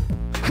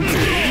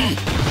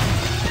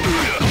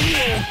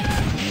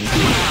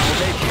 Wow,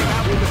 they came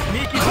out with a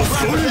sneaky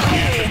surprise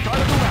attack at the start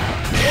of the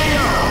round.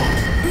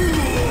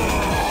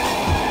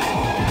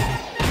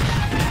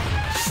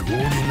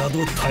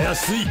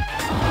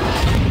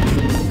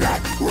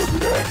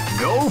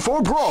 Go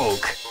for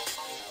broke.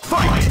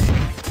 Fight!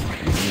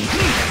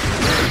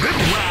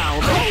 Wow,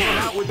 they came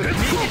out with a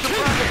sneaky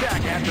surprise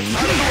attack at the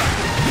start of the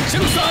round.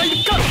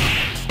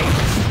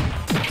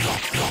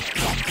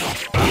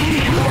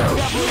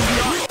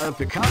 Of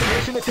the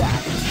combination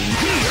attack.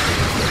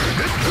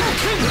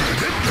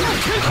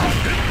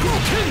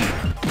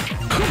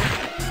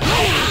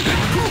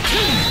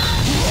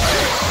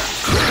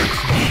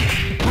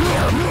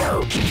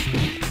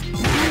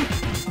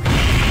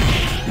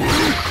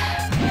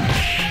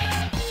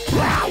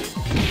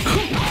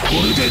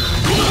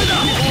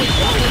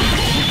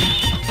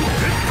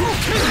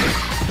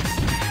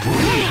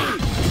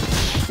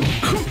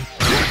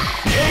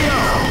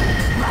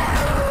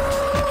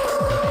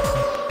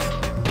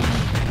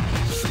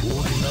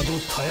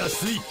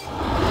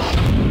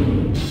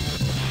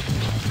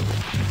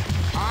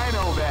 I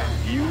know that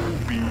you'll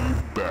be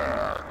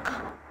back.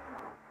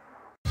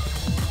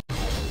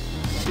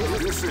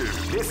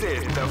 This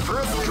is the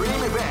first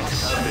dream event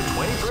of the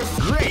 21st.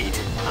 Great!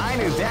 I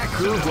knew that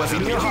groove was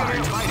in your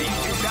heart. Fighting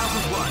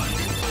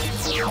 2001.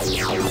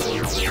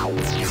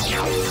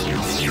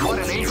 What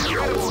an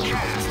incredible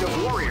cast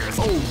of warriors.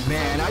 Oh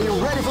man, are you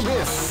ready for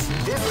this?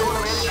 This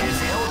tournament is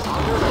held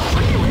under the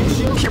free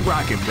ratio. Keep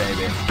rocking,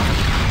 baby.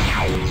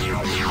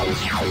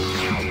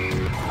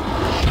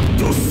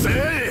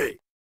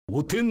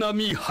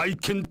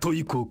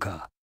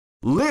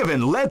 Live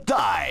and let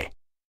die.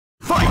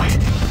 Fight!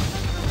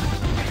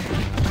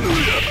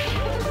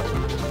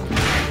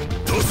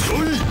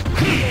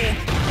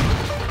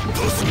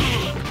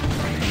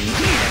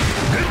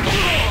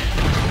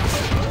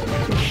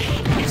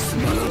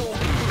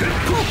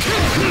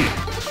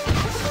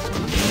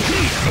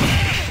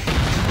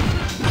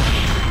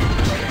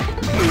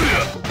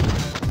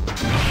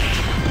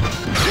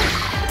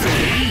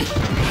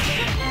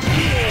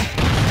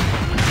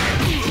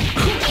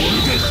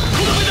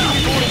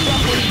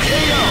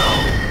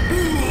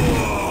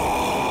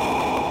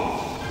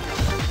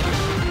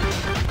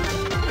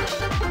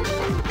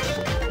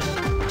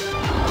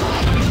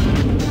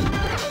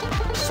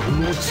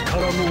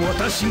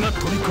 私が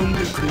取り込んで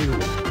くれよう。命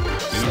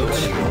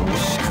が惜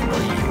しくない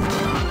ようだ。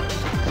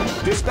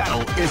 This battle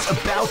is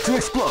about to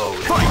explode.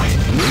 Fight!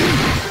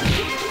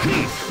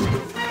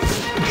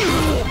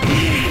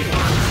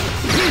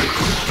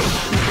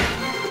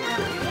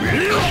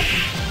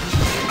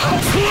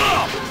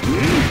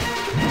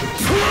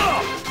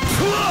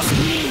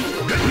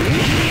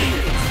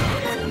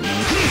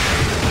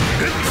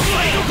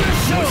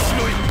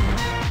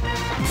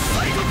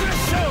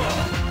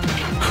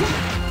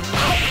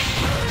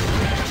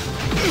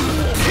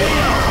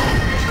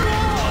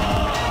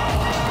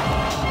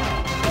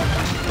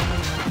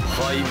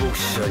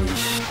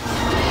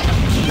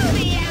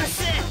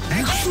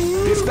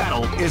 This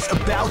battle is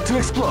about to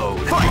explode.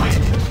 Fight!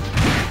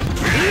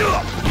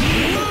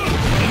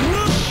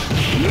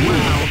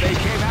 Wow, they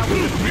came out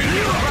with a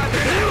video at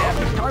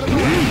the start of the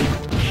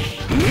round.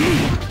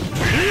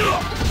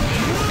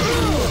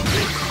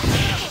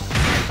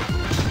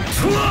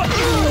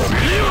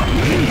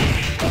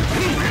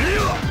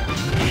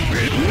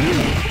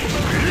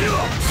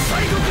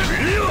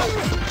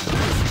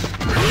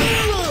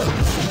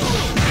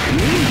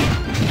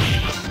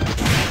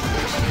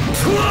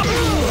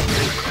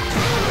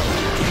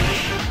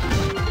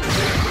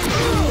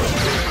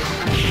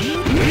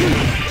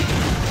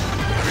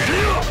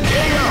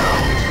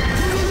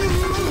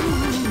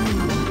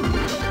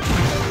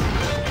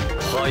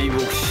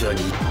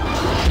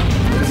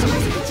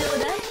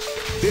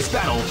 This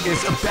battle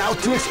is about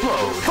to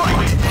explode. Fight! Wow,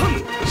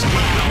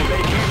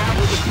 they came out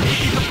with a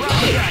sneaky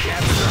surprise attack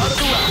at the start of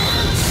the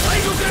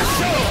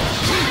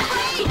round.